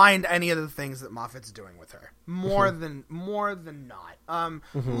don't mind any of the things that Moffat's doing with her. More than not.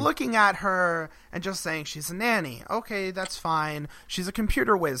 Looking at her and just saying she's a nanny. Okay, that's fine. She's a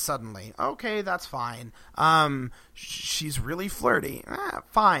computer whiz suddenly. Okay, that's fine. She's really flirty.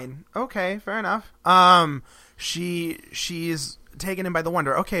 Fine. Okay, fair enough. She's taken in by the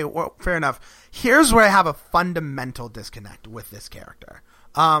wonder. Okay, well, fair enough. Here's where I have a fundamental disconnect with this character.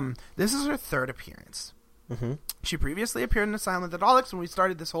 This is her third appearance. She previously appeared in Asylum of the Daleks when we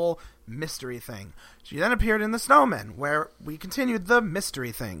started this whole mystery thing. She then appeared in The Snowmen, where we continued the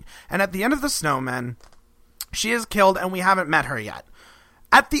mystery thing. And at the end of The Snowmen, she is killed and we haven't met her yet.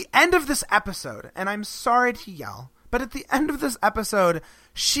 At the end of this episode, and I'm sorry to yell, but at the end of this episode,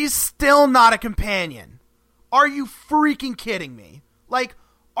 she's still not a companion. Are you freaking kidding me? Like,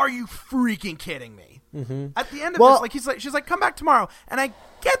 are you freaking kidding me? At the end of this, like, she's like, come back tomorrow. And I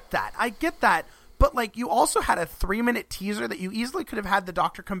get that. But, like, you also had a 3-minute teaser that you easily could have had the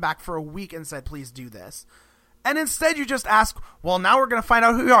Doctor come back for a week and said, please do this. And instead you just ask, well, now we're going to find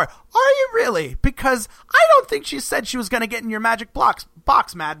out who you are. Are you really? Because I don't think she said she was going to get in your magic box,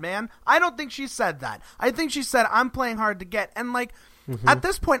 madman. I don't think she said that. I think she said, I'm playing hard to get. And like, at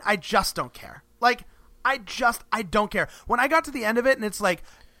this point, I just don't care. Like, I don't care. When I got to the end of it and it's like,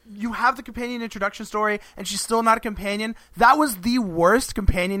 you have the companion introduction story and she's still not a companion. That was the worst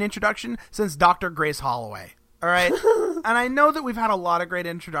companion introduction since Dr. Grace Holloway. All right. And I know that we've had a lot of great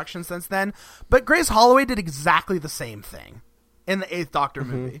introductions since then, but Grace Holloway did exactly the same thing in the 8th Doctor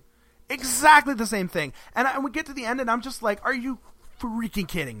movie. Exactly the same thing. And we get to the end and I'm just like, are you freaking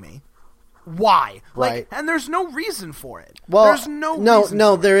kidding me? Why? Right. Like, and there's no reason for it. Well, there's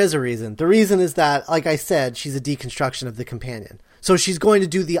no there is a reason. The reason is that, like I said, she's a deconstruction of the companion. So she's going to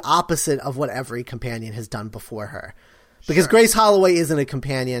do the opposite of what every companion has done before her. Because Grace Holloway isn't a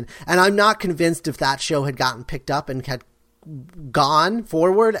companion, and I'm not convinced if that show had gotten picked up and had gone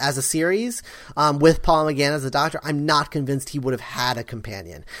forward as a series with Paul McGann as the Doctor, I'm not convinced he would have had a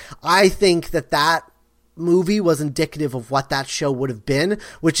companion. I think that movie was indicative of what that show would have been,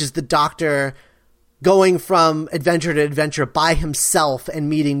 which is the Doctor going from adventure to adventure by himself and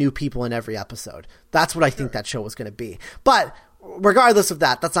meeting new people in every episode. That's what I think that show was going to be. But regardless of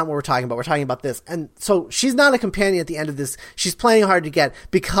that, that's not what we're talking about. We're talking about this. And so she's not a companion at the end of this. She's playing hard to get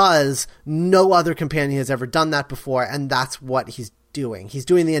because no other companion has ever done that before. And that's what he's doing. He's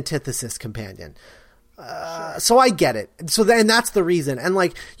doing the antithesis companion. So I get it. So then that's the reason. And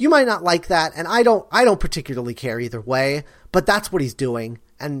like, you might not like that. And I don't particularly care either way, but that's what he's doing.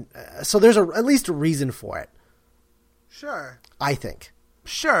 And so there's at least a reason for it. Sure. I think.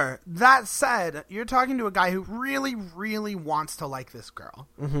 Sure. That said, you're talking to a guy who really, really wants to like this girl.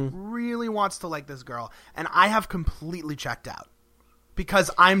 Really wants to like this girl. And I have completely checked out. Because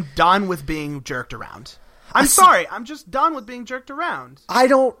I'm done with being jerked around. I'm sorry. I'm just done with being jerked around. I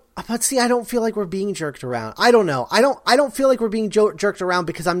don't feel like we're being jerked around. I don't know. I don't feel like we're being jerked around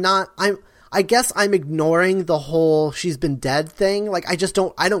because I guess I'm ignoring the whole she's been dead thing. Like, I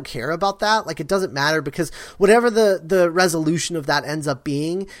don't care about that. Like, it doesn't matter because whatever the resolution of that ends up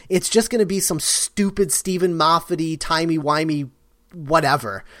being, it's just going to be some stupid Stephen Moffat-y, timey-wimey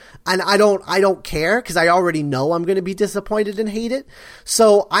whatever. And I don't care because I already know I'm going to be disappointed and hate it.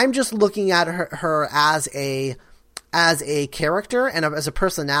 So I'm just looking at her as a character and as a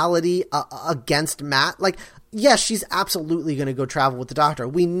personality against Matt. Like, yes, she's absolutely going to go travel with the Doctor.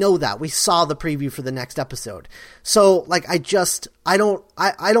 We know that. We saw the preview for the next episode. So, like, I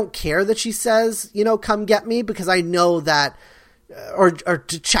don't care that she says, come get me, because I know that, or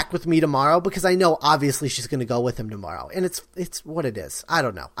to check with me tomorrow, because I know obviously she's going to go with him tomorrow. And it's what it is. I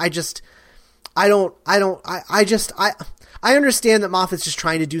don't know. I understand that Moffat's just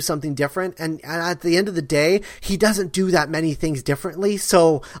trying to do something different, and at the end of the day, he doesn't do that many things differently,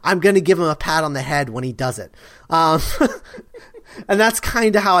 so I'm going to give him a pat on the head when he does it. And that's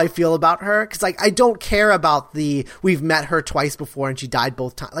kind of how I feel about her, because like, I don't care about we've met her twice before and she died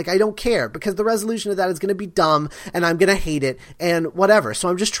both times. Like, I don't care, because the resolution of that is going to be dumb, and I'm going to hate it, and whatever. So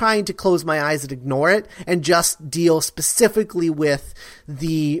I'm just trying to close my eyes and ignore it, and just deal specifically with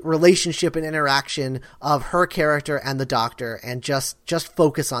the relationship and interaction of her character and the Doctor, and just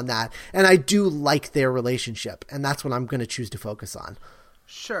focus on that. And I do like their relationship, and that's what I'm going to choose to focus on.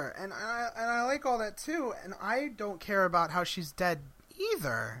 Sure, and I like all that too, and I don't care about how she's dead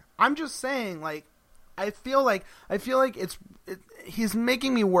either. I'm just saying, like, I feel like he's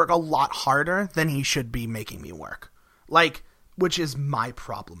making me work a lot harder than he should be making me work, like, which is my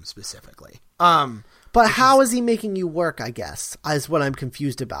problem specifically. But how is he making you work, I guess, is what I'm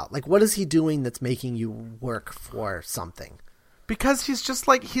confused about. Like, what is he doing that's making you work for something? Because he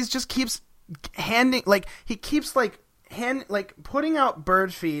just keeps handing, like, he keeps, like, putting out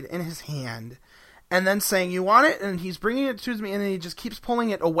bird feed in his hand and then saying, you want it? And he's bringing it to me, and then he just keeps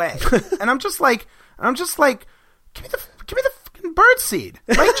pulling it away. And I'm just like, give me the fucking bird seed.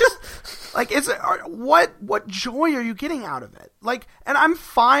 Like, just like, what joy are you getting out of it? Like, and I'm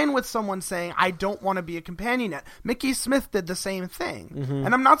fine with someone saying, I don't want to be a companion yet. Mickey Smith did the same thing.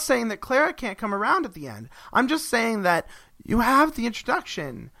 And I'm not saying that Clara can't come around at the end. I'm just saying that you have the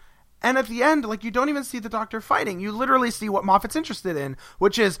introduction. And at the end, like, you don't even see the Doctor fighting. You literally see what Moffat's interested in,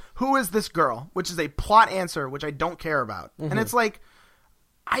 which is, who is this girl? Which is a plot answer, which I don't care about. And it's like,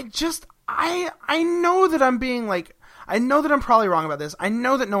 I know that I'm being, like, I know that I'm probably wrong about this. I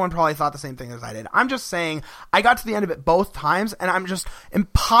know that no one probably thought the same thing as I did. I'm just saying, I got to the end of it both times, and I'm just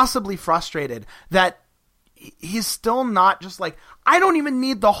impossibly frustrated that he's still not just like, I don't even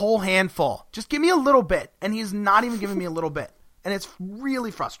need the whole handful. Just give me a little bit. And he's not even giving me a little bit. And it's really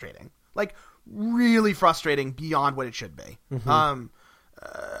frustrating, like really frustrating beyond what it should be.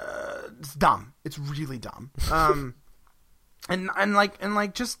 it's dumb. It's really dumb. And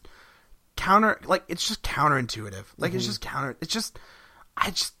just counter, like, it's just counterintuitive. Like, it's just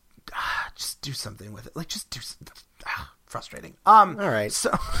just do something with it. Like, just do something. Frustrating. All right.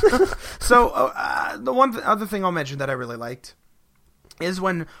 So the other thing I'll mention that I really liked is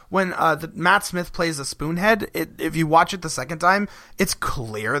when Matt Smith plays a spoonhead. If you watch it the second time, it's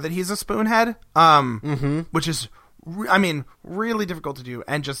clear that he's a spoonhead. Which is, really difficult to do,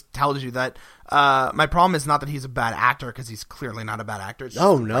 and just tells you that my problem is not that he's a bad actor, because he's clearly not a bad actor. It's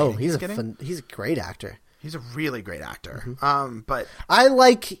oh no, he's a great actor. He's a really great actor. But I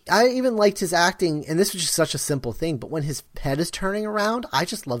even liked his acting, and this was just such a simple thing, but when his head is turning around, I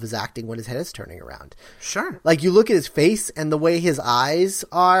just love his acting when his head is turning around. Sure. Like, you look at his face and the way his eyes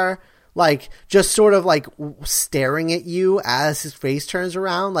are, like, just sort of like staring at you as his face turns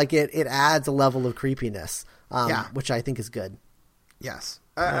around, like it adds a level of creepiness, which I think is good. Yes.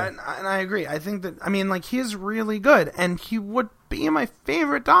 And I agree. I think that, he is really good, and he would be my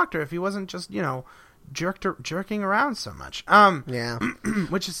favorite Doctor if he wasn't just, jerking around so much.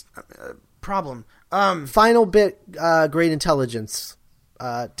 Which is a problem. Final bit, great intelligence.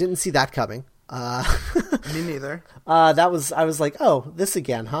 Didn't see that coming. Me neither. I was like, oh, this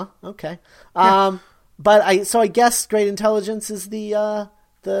again, huh? Okay. But I guess great intelligence is the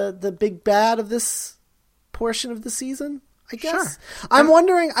big bad of this portion of the season, I guess. Sure. I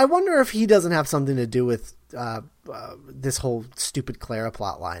wonder if he doesn't have something to do with this whole stupid Clara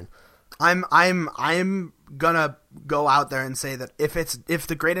plot line. I'm gonna go out there and say that if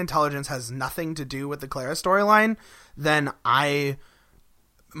the great intelligence has nothing to do with the Clara storyline, then I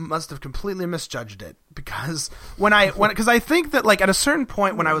must have completely misjudged it, because because I think that, like, at a certain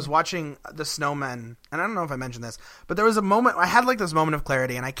point when I was watching The Snowmen, and I don't know if I mentioned this, but there was a moment I had, like, this moment of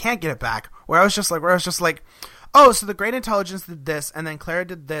clarity, and I can't get it back, where I was just like, oh, so the great intelligence did this, and then Clara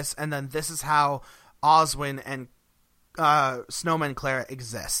did this, and then this is how Oswin and Snowman Clara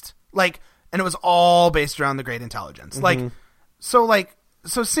exist. Like, and it was all based around the great intelligence. So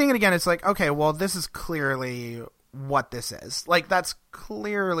seeing it again, it's like, okay, well, this is clearly what this is. Like, that's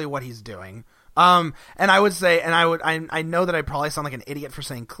clearly what he's doing. And I would say, I know that I probably sound like an idiot for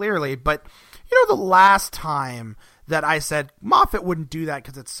saying clearly, but the last time that I said Moffat wouldn't do that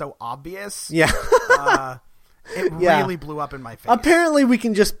because it's so obvious. Yeah. It really blew up in my face. Apparently we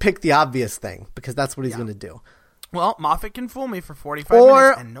can just pick the obvious thing, because that's what he's going to do. Well, Moffat can fool me for 45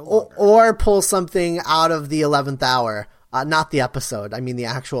 minutes and no longer. Or pull something out of the 11th hour, not the episode, I mean the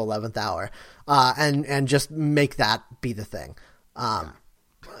actual 11th hour, and just make that be the thing.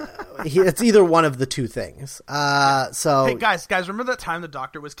 It's either one of the two things. So hey guys, remember that time the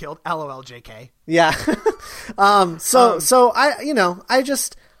Doctor was killed? LOL, JK. Yeah. So I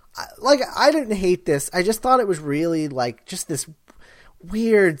just, like, I didn't hate this. I just thought it was really, like, just this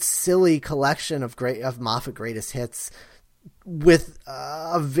weird, silly collection of Moffat greatest hits with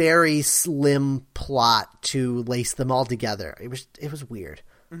a very slim plot to lace them all together. It was weird.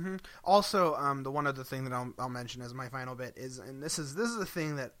 Mm-hmm. Also, the one other thing that I'll mention as my final bit is, and this is a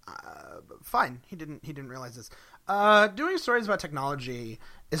thing that fine, he didn't realize this. Doing stories about technology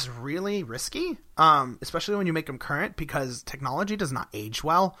is really risky, especially when you make them current, because technology does not age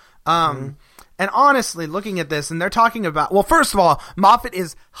well. And honestly, looking at this, and they're talking about, well, first of all, Moffat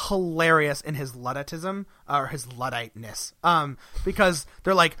is hilarious in his Ludditism, or his Ludditeness, because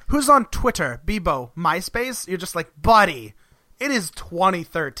they're like, who's on Twitter? Bebo, MySpace? You're just like, buddy, it is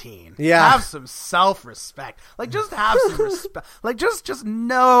 2013. Yeah. Have some self-respect. Like, just have some respect. Like, just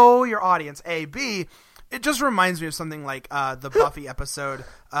know your audience. A. B. It just reminds me of something like the Buffy episode,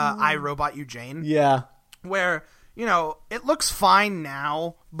 I, Robot You, Jane. Yeah. Where, it looks fine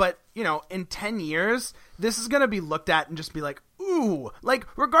now, but, in 10 years, this is going to be looked at and just be like, ooh. Like,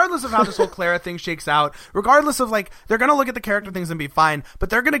 regardless of how this whole Clara thing shakes out, regardless of, like, they're going to look at the character things and be fine, but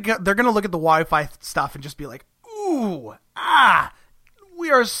they're going to look at the Wi-Fi stuff and just be like, ooh,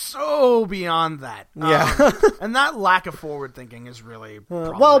 we are so beyond that. Yeah. And that lack of forward thinking is really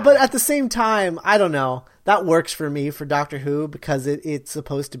well, but at the same time, I don't know. That works for me for Doctor Who, because it's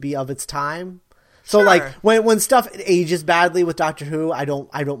supposed to be of its time. So, sure. like, when stuff ages badly with Doctor Who, I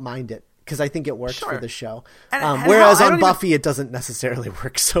don't mind it, because I think it works for the show. And whereas on Buffy, it doesn't necessarily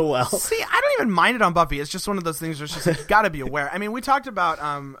work so well. See, I don't even mind it on Buffy. It's just one of those things where it's just, you got to be aware. I mean, we talked about,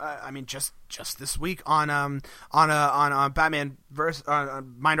 just this week on Batman versus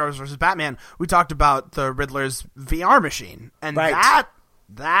Mind-Rovers versus Batman, we talked about the Riddler's VR machine, and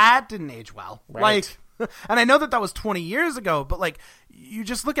that didn't age well. Right. Like, And I know that was 20 years ago, but like you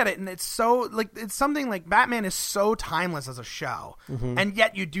just look at it and it's so like it's something like Batman is so timeless as a show, and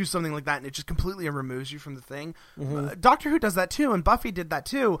yet you do something like that and it just completely removes you from the thing. Doctor Who does that too, and Buffy did that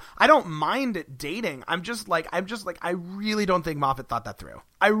too. I don't mind it dating. I'm just like I really don't think Moffat thought that through.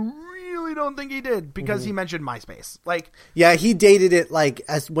 I really don't think he did, because he mentioned MySpace. Like, yeah, he dated it like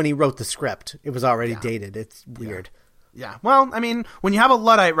as when he wrote the script. It was already dated. It's weird. Yeah. Well, I mean, when you have a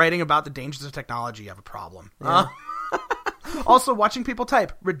Luddite writing about the dangers of technology, you have a problem. Yeah. Also, watching people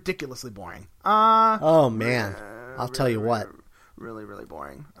type, ridiculously boring. Oh man, I'll tell you what. Really, really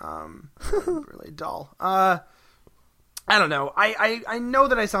boring. Really dull. I don't know. I know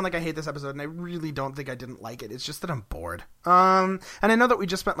that I sound like I hate this episode, and I really don't think I didn't like it. It's just that I'm bored. And I know that we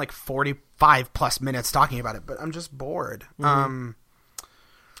just spent like 45 plus minutes talking about it, but I'm just bored.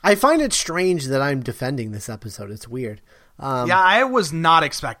 I find it strange that I'm defending this episode. It's weird. Yeah, I was not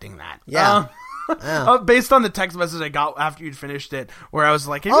expecting that. Yeah. Based on the text message I got after you'd finished it, where I was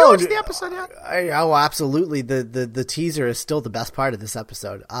like, have you watched the episode yet? Oh, absolutely. The teaser is still the best part of this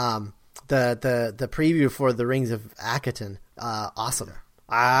episode. The preview for the Rings of Akaton, awesome.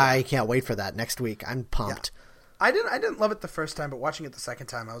 I can't wait for that next week. I'm pumped. Yeah. I didn't love it the first time, but watching it the second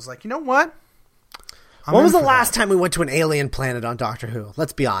time, I was like, you know what? When was the last time we went to an alien planet on Doctor Who?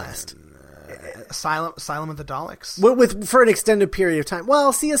 Let's be honest. Asylum of the Daleks. For an extended period of time.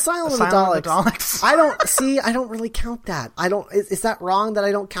 Well, see, Asylum of the Daleks. I don't really count that. Is that wrong that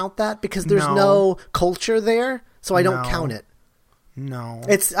I don't count that? Because there's no culture there, so I don't count it. No.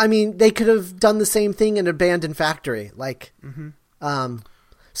 They could have done the same thing in Abandoned Factory.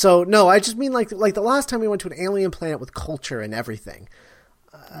 So no, I just mean like the last time we went to an alien planet with culture and everything.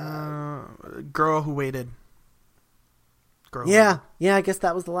 Girl Who Waited. Yeah, I guess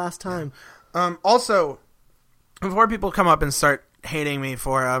that was the last time. Also, before people come up and start hating me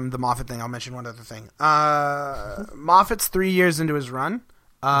for the Moffat thing, I'll mention one other thing. Moffat's 3 years into his run,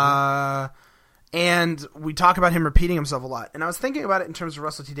 and we talk about him repeating himself a lot. And I was thinking about it in terms of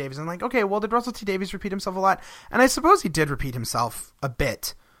Russell T Davies. I'm like, okay, well, did Russell T Davies repeat himself a lot? And I suppose he did repeat himself a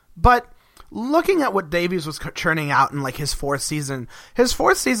bit. But looking at what Davies was churning out in like his fourth season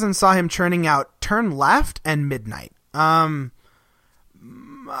saw him churning out Turn Left and Midnight. I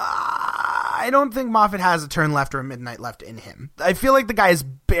don't think Moffat has a Turn Left or a Midnight Left in him. I feel like the guy is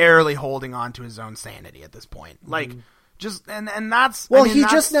barely holding on to his own sanity at this point. Like, just and that's well, he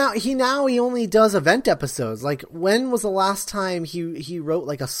only does event episodes. Like, when was the last time he wrote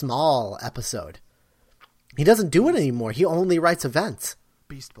like a small episode? He doesn't do it anymore. He only writes events.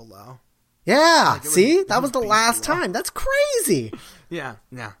 Beast Below. Yeah, see, that was the last time. That's crazy. Yeah.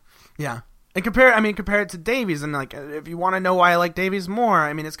 And compare it to Davies, and like, if you want to know why I like Davies more,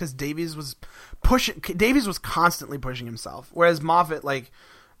 I mean, it's because Davies was constantly pushing himself, whereas Moffat,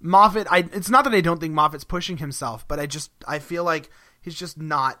 it's not that I don't think Moffat's pushing himself, but I feel like he's just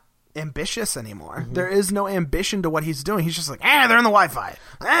not ambitious anymore. There is no ambition to what he's doing. He's just like, they're in the Wi-Fi.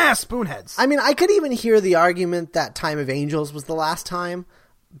 Spoonheads. I mean, I could even hear the argument that Time of Angels was the last time,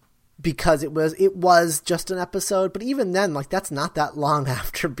 because it was just an episode, but even then, like, that's not that long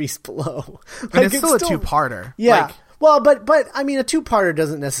after Beast Below. Like, and it's still a two-parter. Yeah. Well, but I mean, a two-parter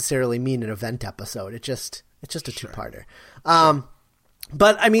doesn't necessarily mean an event episode. It's just a two-parter.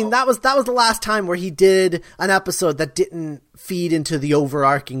 But I mean, that was the last time where he did an episode that didn't feed into the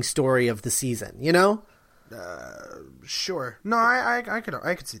overarching story of the season, you know? Sure. No, I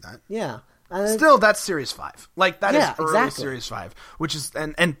could see that. Yeah. Still, that's Series 5. Like, that is early exactly. Series 5, which is,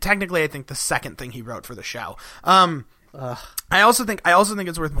 and technically, I think the second thing he wrote for the show. I also think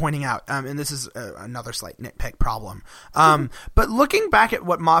it's worth pointing out, and this is another slight nitpick problem. But looking back at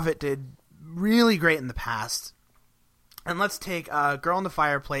what Moffat did really great in the past, and let's take Girl in the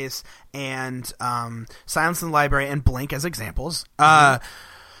Fireplace and Silence in the Library and Blink as examples.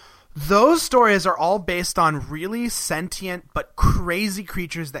 Those stories are all based on really sentient but crazy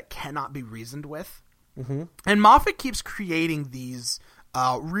creatures that cannot be reasoned with. And Moffat keeps creating these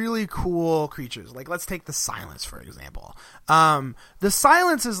really cool creatures. Like, let's take the Silence, for example. The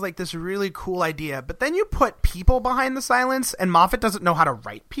Silence is like this really cool idea, but then you put people behind the Silence, and Moffat doesn't know how to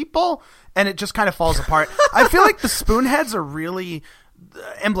write people, and it just kind of falls apart. I feel like the Spoonheads are really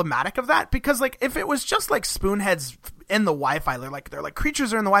emblematic of that, because like, if it was just like Spoonheads in the Wi-Fi, they're like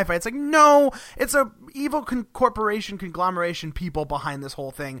creatures are in the Wi-Fi, it's like, no, it's a evil corporation conglomeration people behind this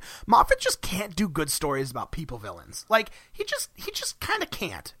whole thing. Moffat just can't do good stories about people villains. Like, he just kind of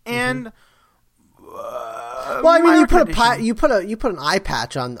can't. And well, I mean, you put an eye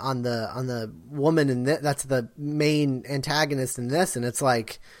patch on the woman, and that's the main antagonist in this, and it's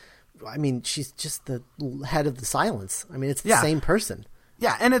like, I mean, she's just the head of the Silence. I mean, it's the same person.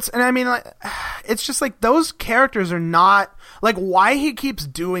 Yeah, and I mean, like, it's just like those characters are not like why he keeps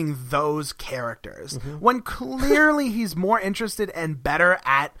doing those characters when clearly he's more interested and better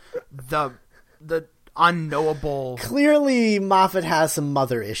at the unknowable. Clearly, Moffat has some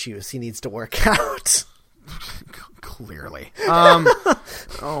mother issues he needs to work out. Clearly,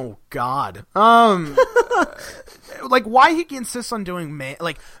 oh God, like why he insists on doing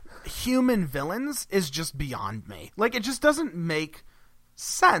like human villains is just beyond me. Like it just doesn't make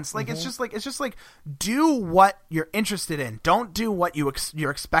sense. Like it's just like do what you're interested in. Don't do what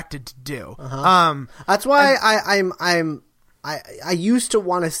you're expected to do. That's why I used to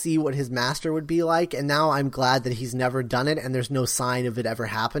want to see what his master would be like, and now I'm glad that he's never done it, and there's no sign of it ever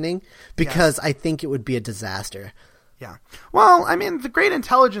happening because I think it would be a disaster. Yeah. Well, I mean, the Great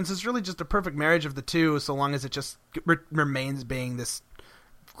Intelligence is really just a perfect marriage of the two, so long as it just remains being this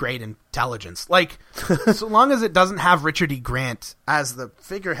great intelligence. Like, so long as it doesn't have Richard E. Grant as the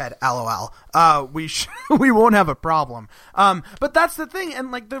figurehead, LOL, we won't have a problem. But that's the thing,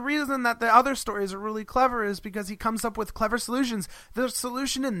 and like the reason that the other stories are really clever is because he comes up with clever solutions. The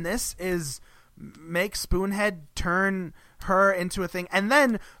solution in this is make Spoonhead turn her into a thing, and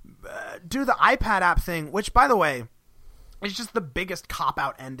then do the iPad app thing, which, by the way, it's just the biggest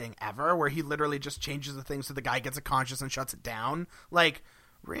cop-out ending ever, where he literally just changes the thing so the guy gets a conscious and shuts it down. Like,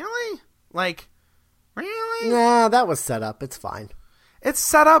 really? Like, really? Nah, that was set up. It's fine. It's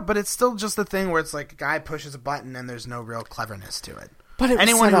set up, but it's still just a thing where it's like a guy pushes a button and there's no real cleverness to it. But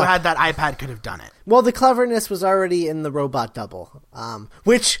anyone who had that iPad could have done it. Well, the cleverness was already in the robot double,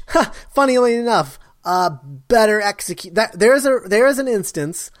 which, funnily enough, better execute. There is an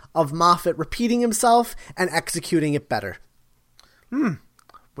instance of Moffat repeating himself and executing it better.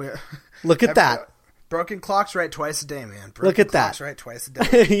 Look at that. Broken clocks right twice a day, man. Look at that. Right twice a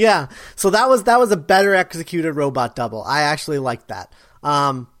day. Yeah. So that was a better executed robot double. I actually liked that.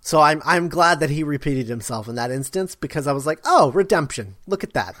 So I'm glad that he repeated himself in that instance because I was like, oh, redemption. Look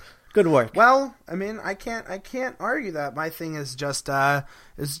at that. Good work. Well, I mean, I can't argue that. My thing is just the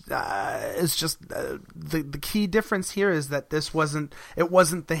key difference here is that it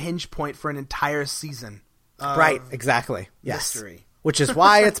wasn't the hinge point for an entire season. Right. Exactly. Yes. Mystery. Which is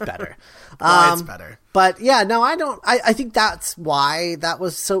why it's better. It's better. But yeah, no, I think that's why that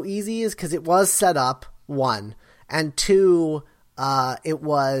was so easy is because it was set up, one, and two, it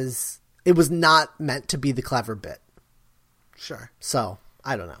was not meant to be the clever bit. Sure. So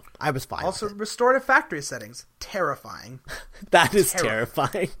I don't know. I was fine. Also, restorative factory settings. Terrifying. That is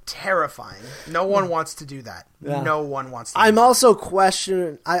terrifying. Terrifying. No one wants to do that. Yeah. No one wants to do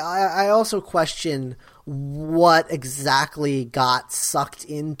I also question what exactly got sucked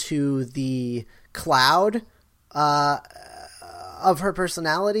into the cloud of her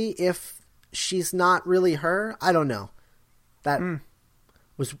personality if she's not really her. I don't know. That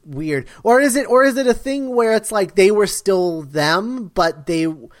was weird. Or is it a thing where it's like they were still them, but they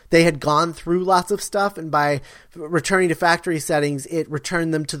had gone through lots of stuff, and by returning to factory settings, it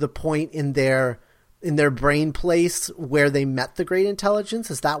returned them to the point in their brain place where they met the Great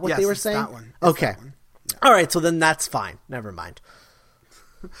Intelligence? Is that what they were saying? That one. Okay. That one. Yeah. All right, so then that's fine. Never mind.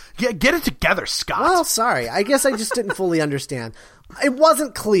 Get it together, Scott. Well, sorry. I guess I just didn't fully understand. It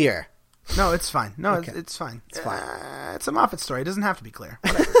wasn't clear. No, it's fine. No, okay. It's fine. It's fine. It's a Moffat story. It doesn't have to be clear.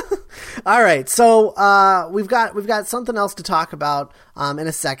 All right, so we've got something else to talk about in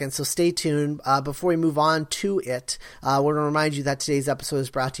a second, so stay tuned. Before we move on to it, we're going to remind you that today's episode is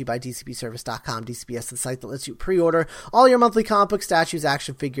brought to you by DCBService.com. DCBS is the site that lets you pre-order all your monthly comic book statues,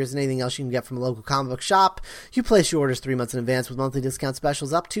 action figures, and anything else you can get from a local comic book shop. You place your orders 3 months in advance with monthly discount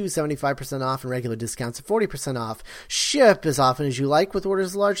specials up to 75% off and regular discounts of 40% off. Ship as often as you like with orders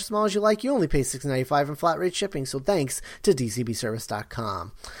as large or small as you like. You only pay $6.95 in flat rate shipping, so thanks to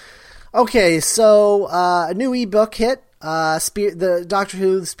DCBService.com. Okay, so a new ebook hit, the Doctor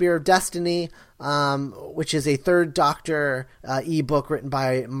Who, The Spear of Destiny, which is a third Doctor ebook written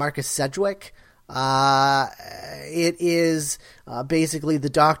by Marcus Sedgwick. It is basically the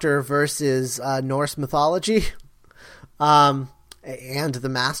Doctor versus Norse mythology and the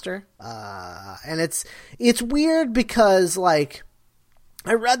Master. And it's weird because, like,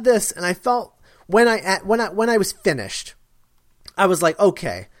 I read this and I felt when I was finished, I was like,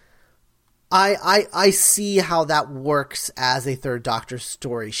 okay, I see how that works as a third Doctor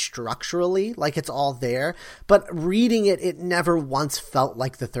story structurally, like it's all there, but reading it never once felt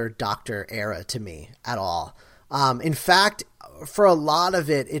like the third Doctor era to me at all. In fact, for a lot of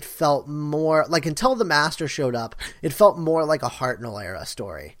it felt more like, until the Master showed up, it felt more like a Hartnell era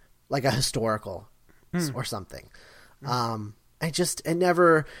story, like a historical or something. it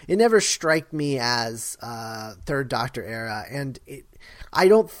never struck me as Third Doctor era, and I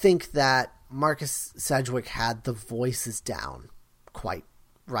don't think that Marcus Sedgwick had the voices down quite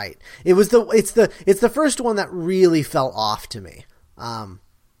right. It's the first one that really fell off to me. I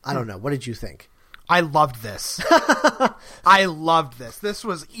don't know. What did you think? I loved this. I loved this. This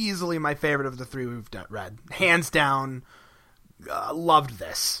was easily my favorite of the three we've read. Hands down, loved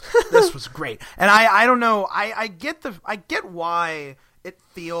this. This was great. And I don't know. I get why it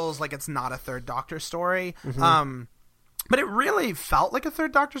feels like it's not a Third Doctor story. Mm-hmm. But it really felt like a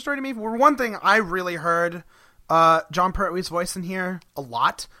Third Doctor story to me. For one thing, I really heard John Pertwee's voice in here a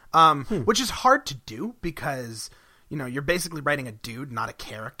lot, which is hard to do because, you know, you're basically writing a dude, not a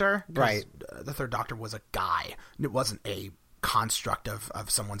character. Right. The Third Doctor was a guy. It wasn't a construct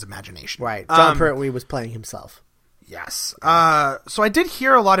of someone's imagination. Right. John Pertwee was playing himself. Yes. So I did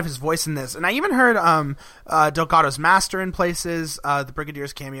hear a lot of his voice in this, and I even heard Delgado's master in places. The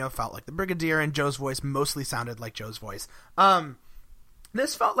Brigadier's cameo felt like the Brigadier, and Joe's voice mostly sounded like Joe's voice.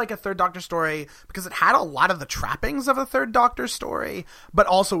 This felt like a Third Doctor story because it had a lot of the trappings of a Third Doctor story, but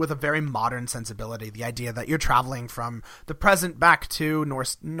also with a very modern sensibility. The idea that you're traveling from the present back to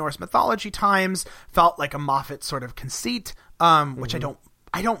Norse mythology times felt like a Moffat sort of conceit, which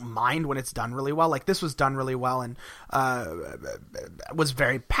I don't mind when it's done really well. Like, this was done really well and was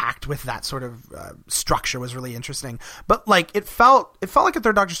very packed with that sort of structure, was really interesting. But like, it felt like a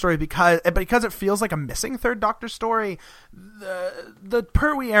Third Doctor story because it feels like a missing Third Doctor story. The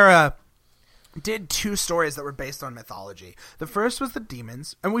Pertwee era did two stories that were based on mythology. The first was the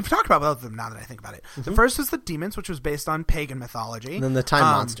Demons, and we've talked about both of them now that I think about it. Mm-hmm. The first was the Demons, which was based on pagan mythology. And then the Time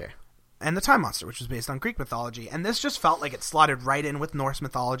Monster. And the Time Monster, which was based on Greek mythology. And this just felt like it slotted right in with Norse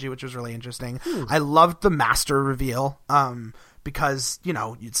mythology, which was really interesting. I loved the Master reveal, because, you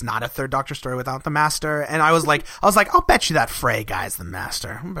know, it's not a Third Doctor story without the Master. And I was like, I'll bet you that Frey guy's the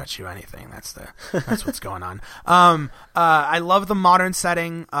Master. I'll bet you anything. That's what's going on. I love the modern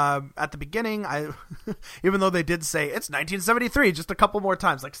setting. At the beginning, even though they did say it's 1973 just a couple more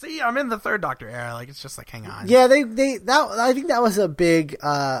times, like, see, I'm in the Third Doctor era. Like, it's just like, hang on. Yeah, I think that was a big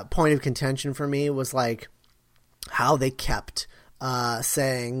point of contention for me, was like how they kept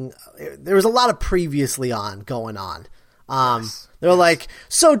saying there was a lot of previously on going on. They're like,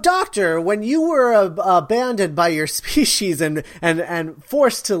 so Doctor, when you were abandoned by your species and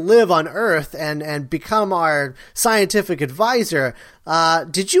forced to live on Earth and become our scientific advisor,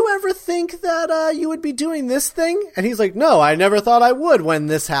 did you ever think that you would be doing this thing? And he's like, no, I never thought I would when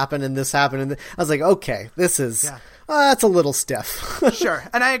this happened and this happened. And I was like, okay, this is... Yeah. That's a little stiff. Sure,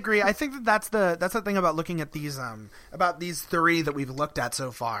 and I agree. I think that's the thing about looking at these three that we've looked at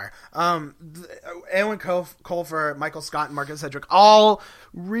so far. Eowyn Colfer, Michael Scott, and Marcus Sedgwick all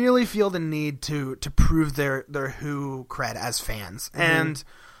really feel the need to prove their Who cred as fans, and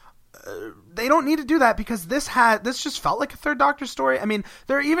they don't need to do that because this just felt like a Third Doctor story. I mean,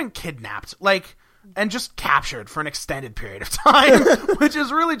 they're even kidnapped, like, and just captured for an extended period of time, which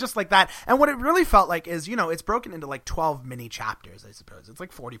is really just like that. And what it really felt like is, you know, it's broken into like 12 mini chapters, I suppose. It's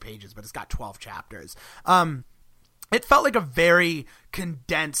like 40 pages, but it's got 12 chapters. It felt like a very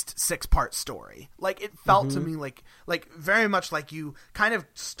condensed 6-part story. Like, it felt to me like very much like you kind of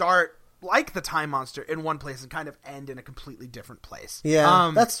start like the Time Monster in one place and kind of end in a completely different place.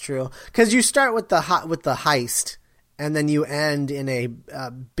 Yeah, that's true. Because you start with the heist, and then you end in a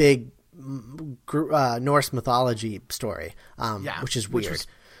big Norse mythology story, which is weird.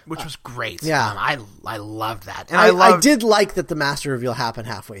 Which was great. Yeah. I loved that. And I did like that the Master reveal happened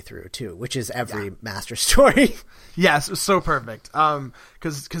halfway through, too, which is every Master story. Yes, it was so perfect.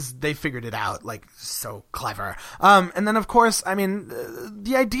 Because they figured it out, like, so clever. And then, of course, I mean,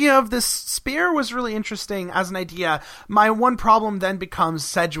 the idea of this spear was really interesting as an idea. My one problem then becomes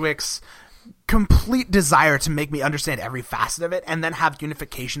Sedgwick's complete desire to make me understand every facet of it and then have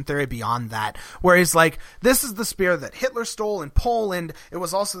unification theory beyond that, where he's like, this is the spear that Hitler stole in Poland, it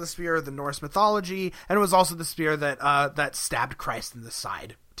was also the spear of the Norse mythology, and it was also the spear that stabbed Christ in the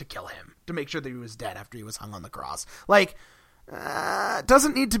side to kill him, to make sure that he was dead after he was hung on the cross. Like,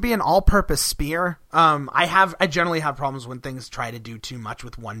 doesn't need to be an all-purpose spear. I generally have problems when things try to do too much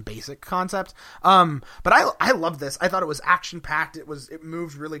with one basic concept. But I love this. I thought it was action-packed. It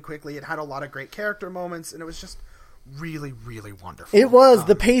moved really quickly. It had a lot of great character moments, and it was just really, really wonderful. It was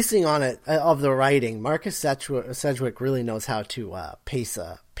the pacing on it of the writing. Marcus Sedgwick really knows how to pace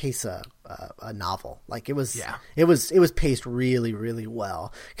a novel. Like it was paced really, really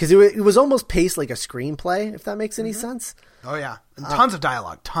well because it was almost paced like a screenplay. If that makes any sense. Oh yeah, and tons of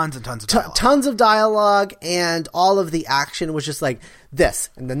dialogue, tons of dialogue, tons of dialogue, and all of the action was just like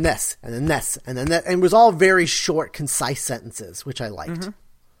this, and then this, and then this, and then that, and it was all very short, concise sentences, which I liked.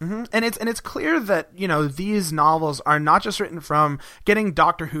 And it's clear that, you know, these novels are not just written from getting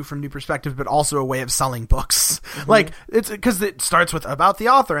Doctor Who from new perspectives, but also a way of selling books. Like it's because it starts with about the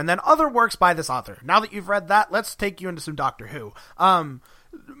author and then other works by this author. Now that you've read that, let's take you into some Doctor Who.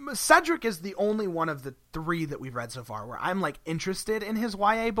 Cedric is the only one of the three that we've read so far where I'm like interested in his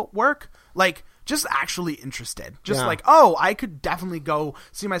YA book work, like just actually interested, just like, oh, I could definitely go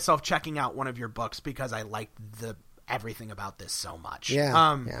see myself checking out one of your books because I liked everything about this so much.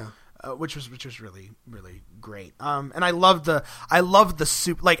 Which was really, really great. And I love the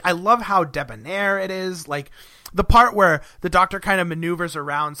soup. Like, I love how debonair it is. Like the part where the Doctor kind of maneuvers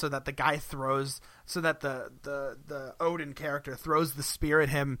around so that the guy the Odin character throws the spear at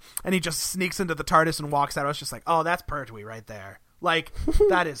him and he just sneaks into the TARDIS and walks out. I was just like, oh, that's Pertwee right there. Like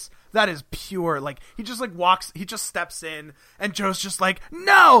that is pure. Like he just he just steps in and Joe's just like,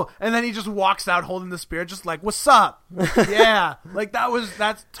 no. And then he just walks out holding the spear, just like, what's up? Yeah. Like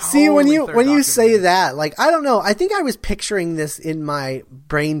that's totally. See, when you say that, like, I don't know. I think I was picturing this in my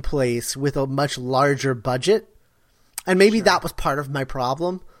brain place with a much larger budget. And maybe that was part of my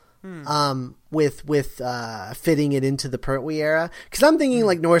problem. With fitting it into the Pertwee era. Cause I'm thinking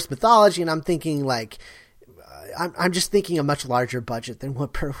like Norse mythology and I'm thinking like, I'm just thinking a much larger budget than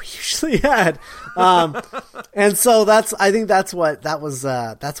what Pertwee usually had. And so I think that's what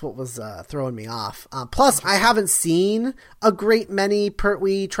was throwing me off. Plus I haven't seen a great many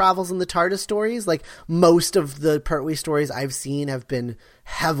Pertwee travels in the TARDIS stories. Like most of the Pertwee stories I've seen have been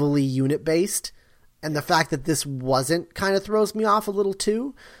heavily unit based. And the fact that this wasn't kind of throws me off a little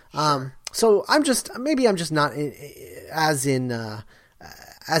too. So I'm just not as in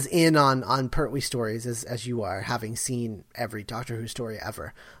on Pertwee stories as you are, having seen every Doctor Who story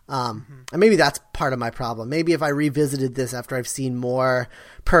ever. And maybe that's part of my problem. Maybe if I revisited this after I've seen more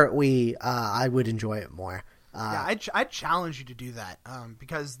Pertwee, I would enjoy it more. I challenge you to do that,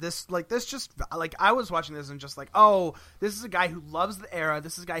 because this just like I was watching this and just like, oh, this is a guy who loves the era.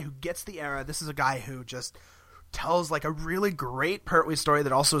 This is a guy who gets the era. This is a guy who just tells like a really great Pertwee story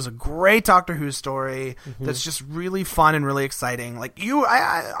that also is a great Doctor Who story that's just really fun and really exciting. Like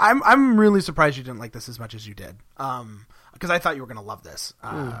I'm really surprised you didn't like this as much as you did. Because I thought you were gonna love this.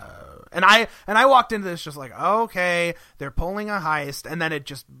 And I walked into this just like, okay, they're pulling a heist, and then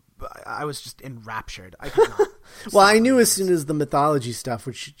I was just enraptured. I could not. Well, I knew as soon as the mythology stuff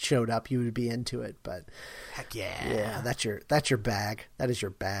which showed up, you would be into it. But heck yeah, yeah, that's your bag. That is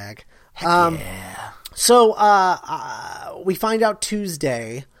your bag. Heck yeah. So we find out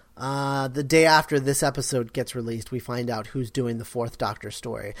Tuesday, the day after this episode gets released, we find out who's doing the Fourth Doctor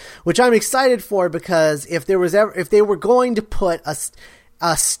story, which I'm excited for because if they were going to put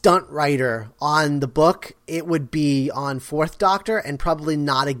a stunt writer on the book, it would be on Fourth Doctor and probably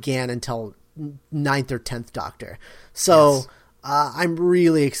not again until 9th or 10th Doctor. So yes. I'm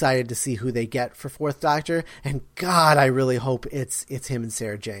really excited to see who they get for Fourth Doctor, and God, I really hope it's him and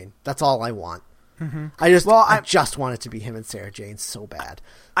Sarah Jane. That's all I want. I just want it to be him and Sarah Jane so bad.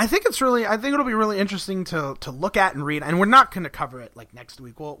 I think it'll be really interesting to look at and read, and we're not going to cover it like next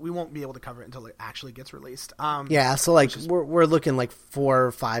week. We won't be able to cover it until it actually gets released. So like we're looking like 4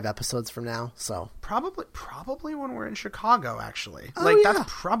 or 5 episodes from now. So probably when we're in Chicago, actually. That's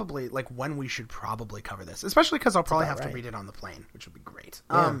probably like when we should probably cover this, especially because I'll probably have to read it on the plane, which would be great.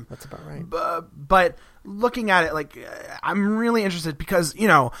 Yeah, that's about right. But looking at it, like I'm really interested because, you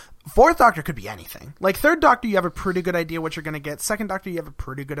know, Fourth Doctor could be anything. Like Third Doctor, you have a pretty good idea what you're going to get. Second Doctor, you have a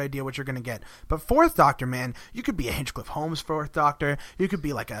pretty good idea what you're going to get. But Fourth Doctor, man, you could be a Hinchcliffe Holmes Fourth Doctor. You could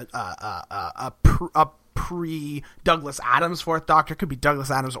be like a pre-Douglas Adams Fourth Doctor. It could be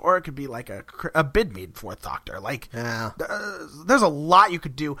Douglas Adams, or it could be like a Bidmead Fourth Doctor. Like, there's a lot you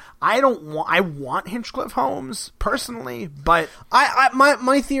could do. I want Hinchcliffe Holmes personally, but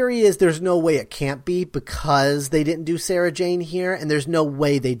my theory is there's no way it can't be because they didn't do Sarah Jane here, and there's no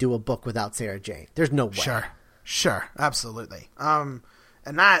way they do a book without Sarah Jane. There's no way. Sure, absolutely. And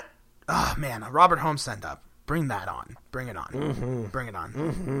that, oh man, a Robert Holmes send-up. Bring that on. Bring it on. Bring it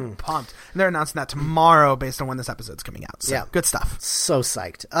on. Pumped. And they're announcing that tomorrow based on when this episode's coming out. So, good stuff. So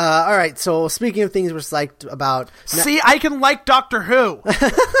psyched. All right, so speaking of things we're psyched about... See, I can like Doctor Who!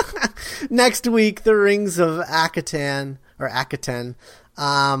 Next week, The Rings of Akaten, or Akaten.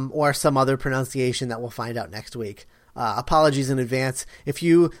 or some other pronunciation that we'll find out next week. Apologies in advance. If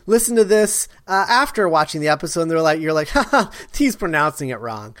you listen to this after watching the episode and you're like, haha, he's pronouncing it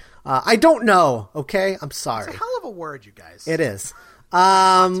wrong. I don't know, okay? I'm sorry. It's a hell of a word, you guys. It is.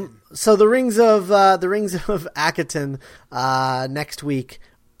 So the Rings of Akaton next week.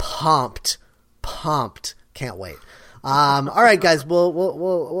 Pumped. Can't wait. All right, guys,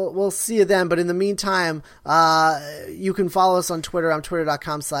 we'll see you then. But in the meantime, you can follow us on Twitter. I'm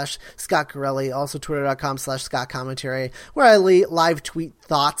twitter.com/Scott Corelli, also twitter.com/Scott Commentary, where I live tweet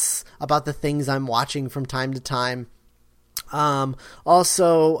thoughts about the things I'm watching from time to time.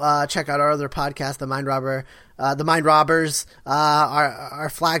 Also, check out our other podcast, The Mind Robbers, our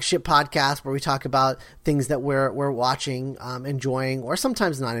flagship podcast where we talk about things that we're watching, enjoying, or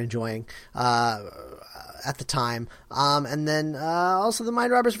sometimes not enjoying, at the time. And then also the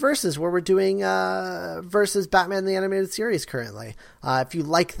Mind Robbers Versus, where we're doing versus Batman the Animated Series currently. If you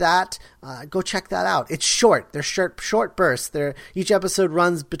like that, go check that out. It's short. They're short bursts. Each episode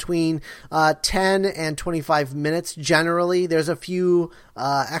runs between 10 and 25 minutes generally. There's a few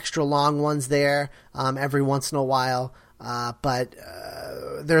extra long ones there every once in a while, but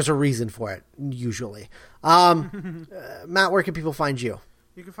there's a reason for it, usually. Matt, where can people find you?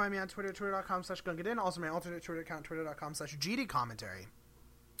 You can find me on Twitter, twitter.com/Gungadin. Also, my alternate Twitter account, twitter.com/GD Commentary,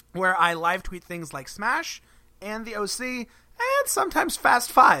 where I live tweet things like Smash and the OC and sometimes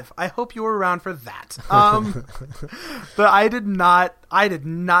Fast 5. I hope you were around for that. But I did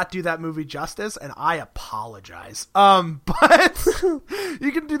not do that movie justice, and I apologize. But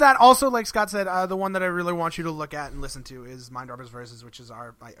you can do that. Also, like Scott said, the one that I really want you to look at and listen to is Mind Robbers Versus, which is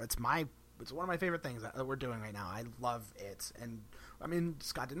it's one of my favorite things that we're doing right now. I love it. And I mean,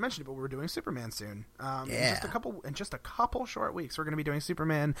 Scott didn't mention it, but we're doing Superman soon. In just a couple short weeks, we're going to be doing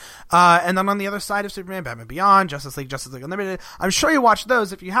Superman. And then on the other side of Superman, Batman Beyond, Justice League Unlimited. I'm sure you watched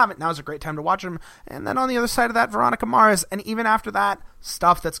those. If you haven't, now's a great time to watch them. And then on the other side of that, Veronica Mars. And even after that,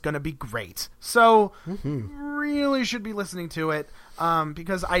 stuff that's going to be great. So really should be listening to it.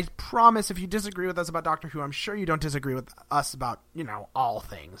 Because I promise, if you disagree with us about Doctor Who, I'm sure you don't disagree with us about, all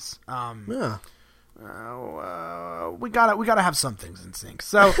things. We gotta have some things in sync.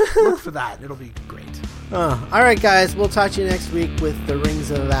 So look for that. It'll be great. All right, guys. We'll talk to you next week with the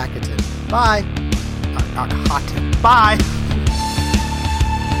Rings of Akaton. Bye. Bye.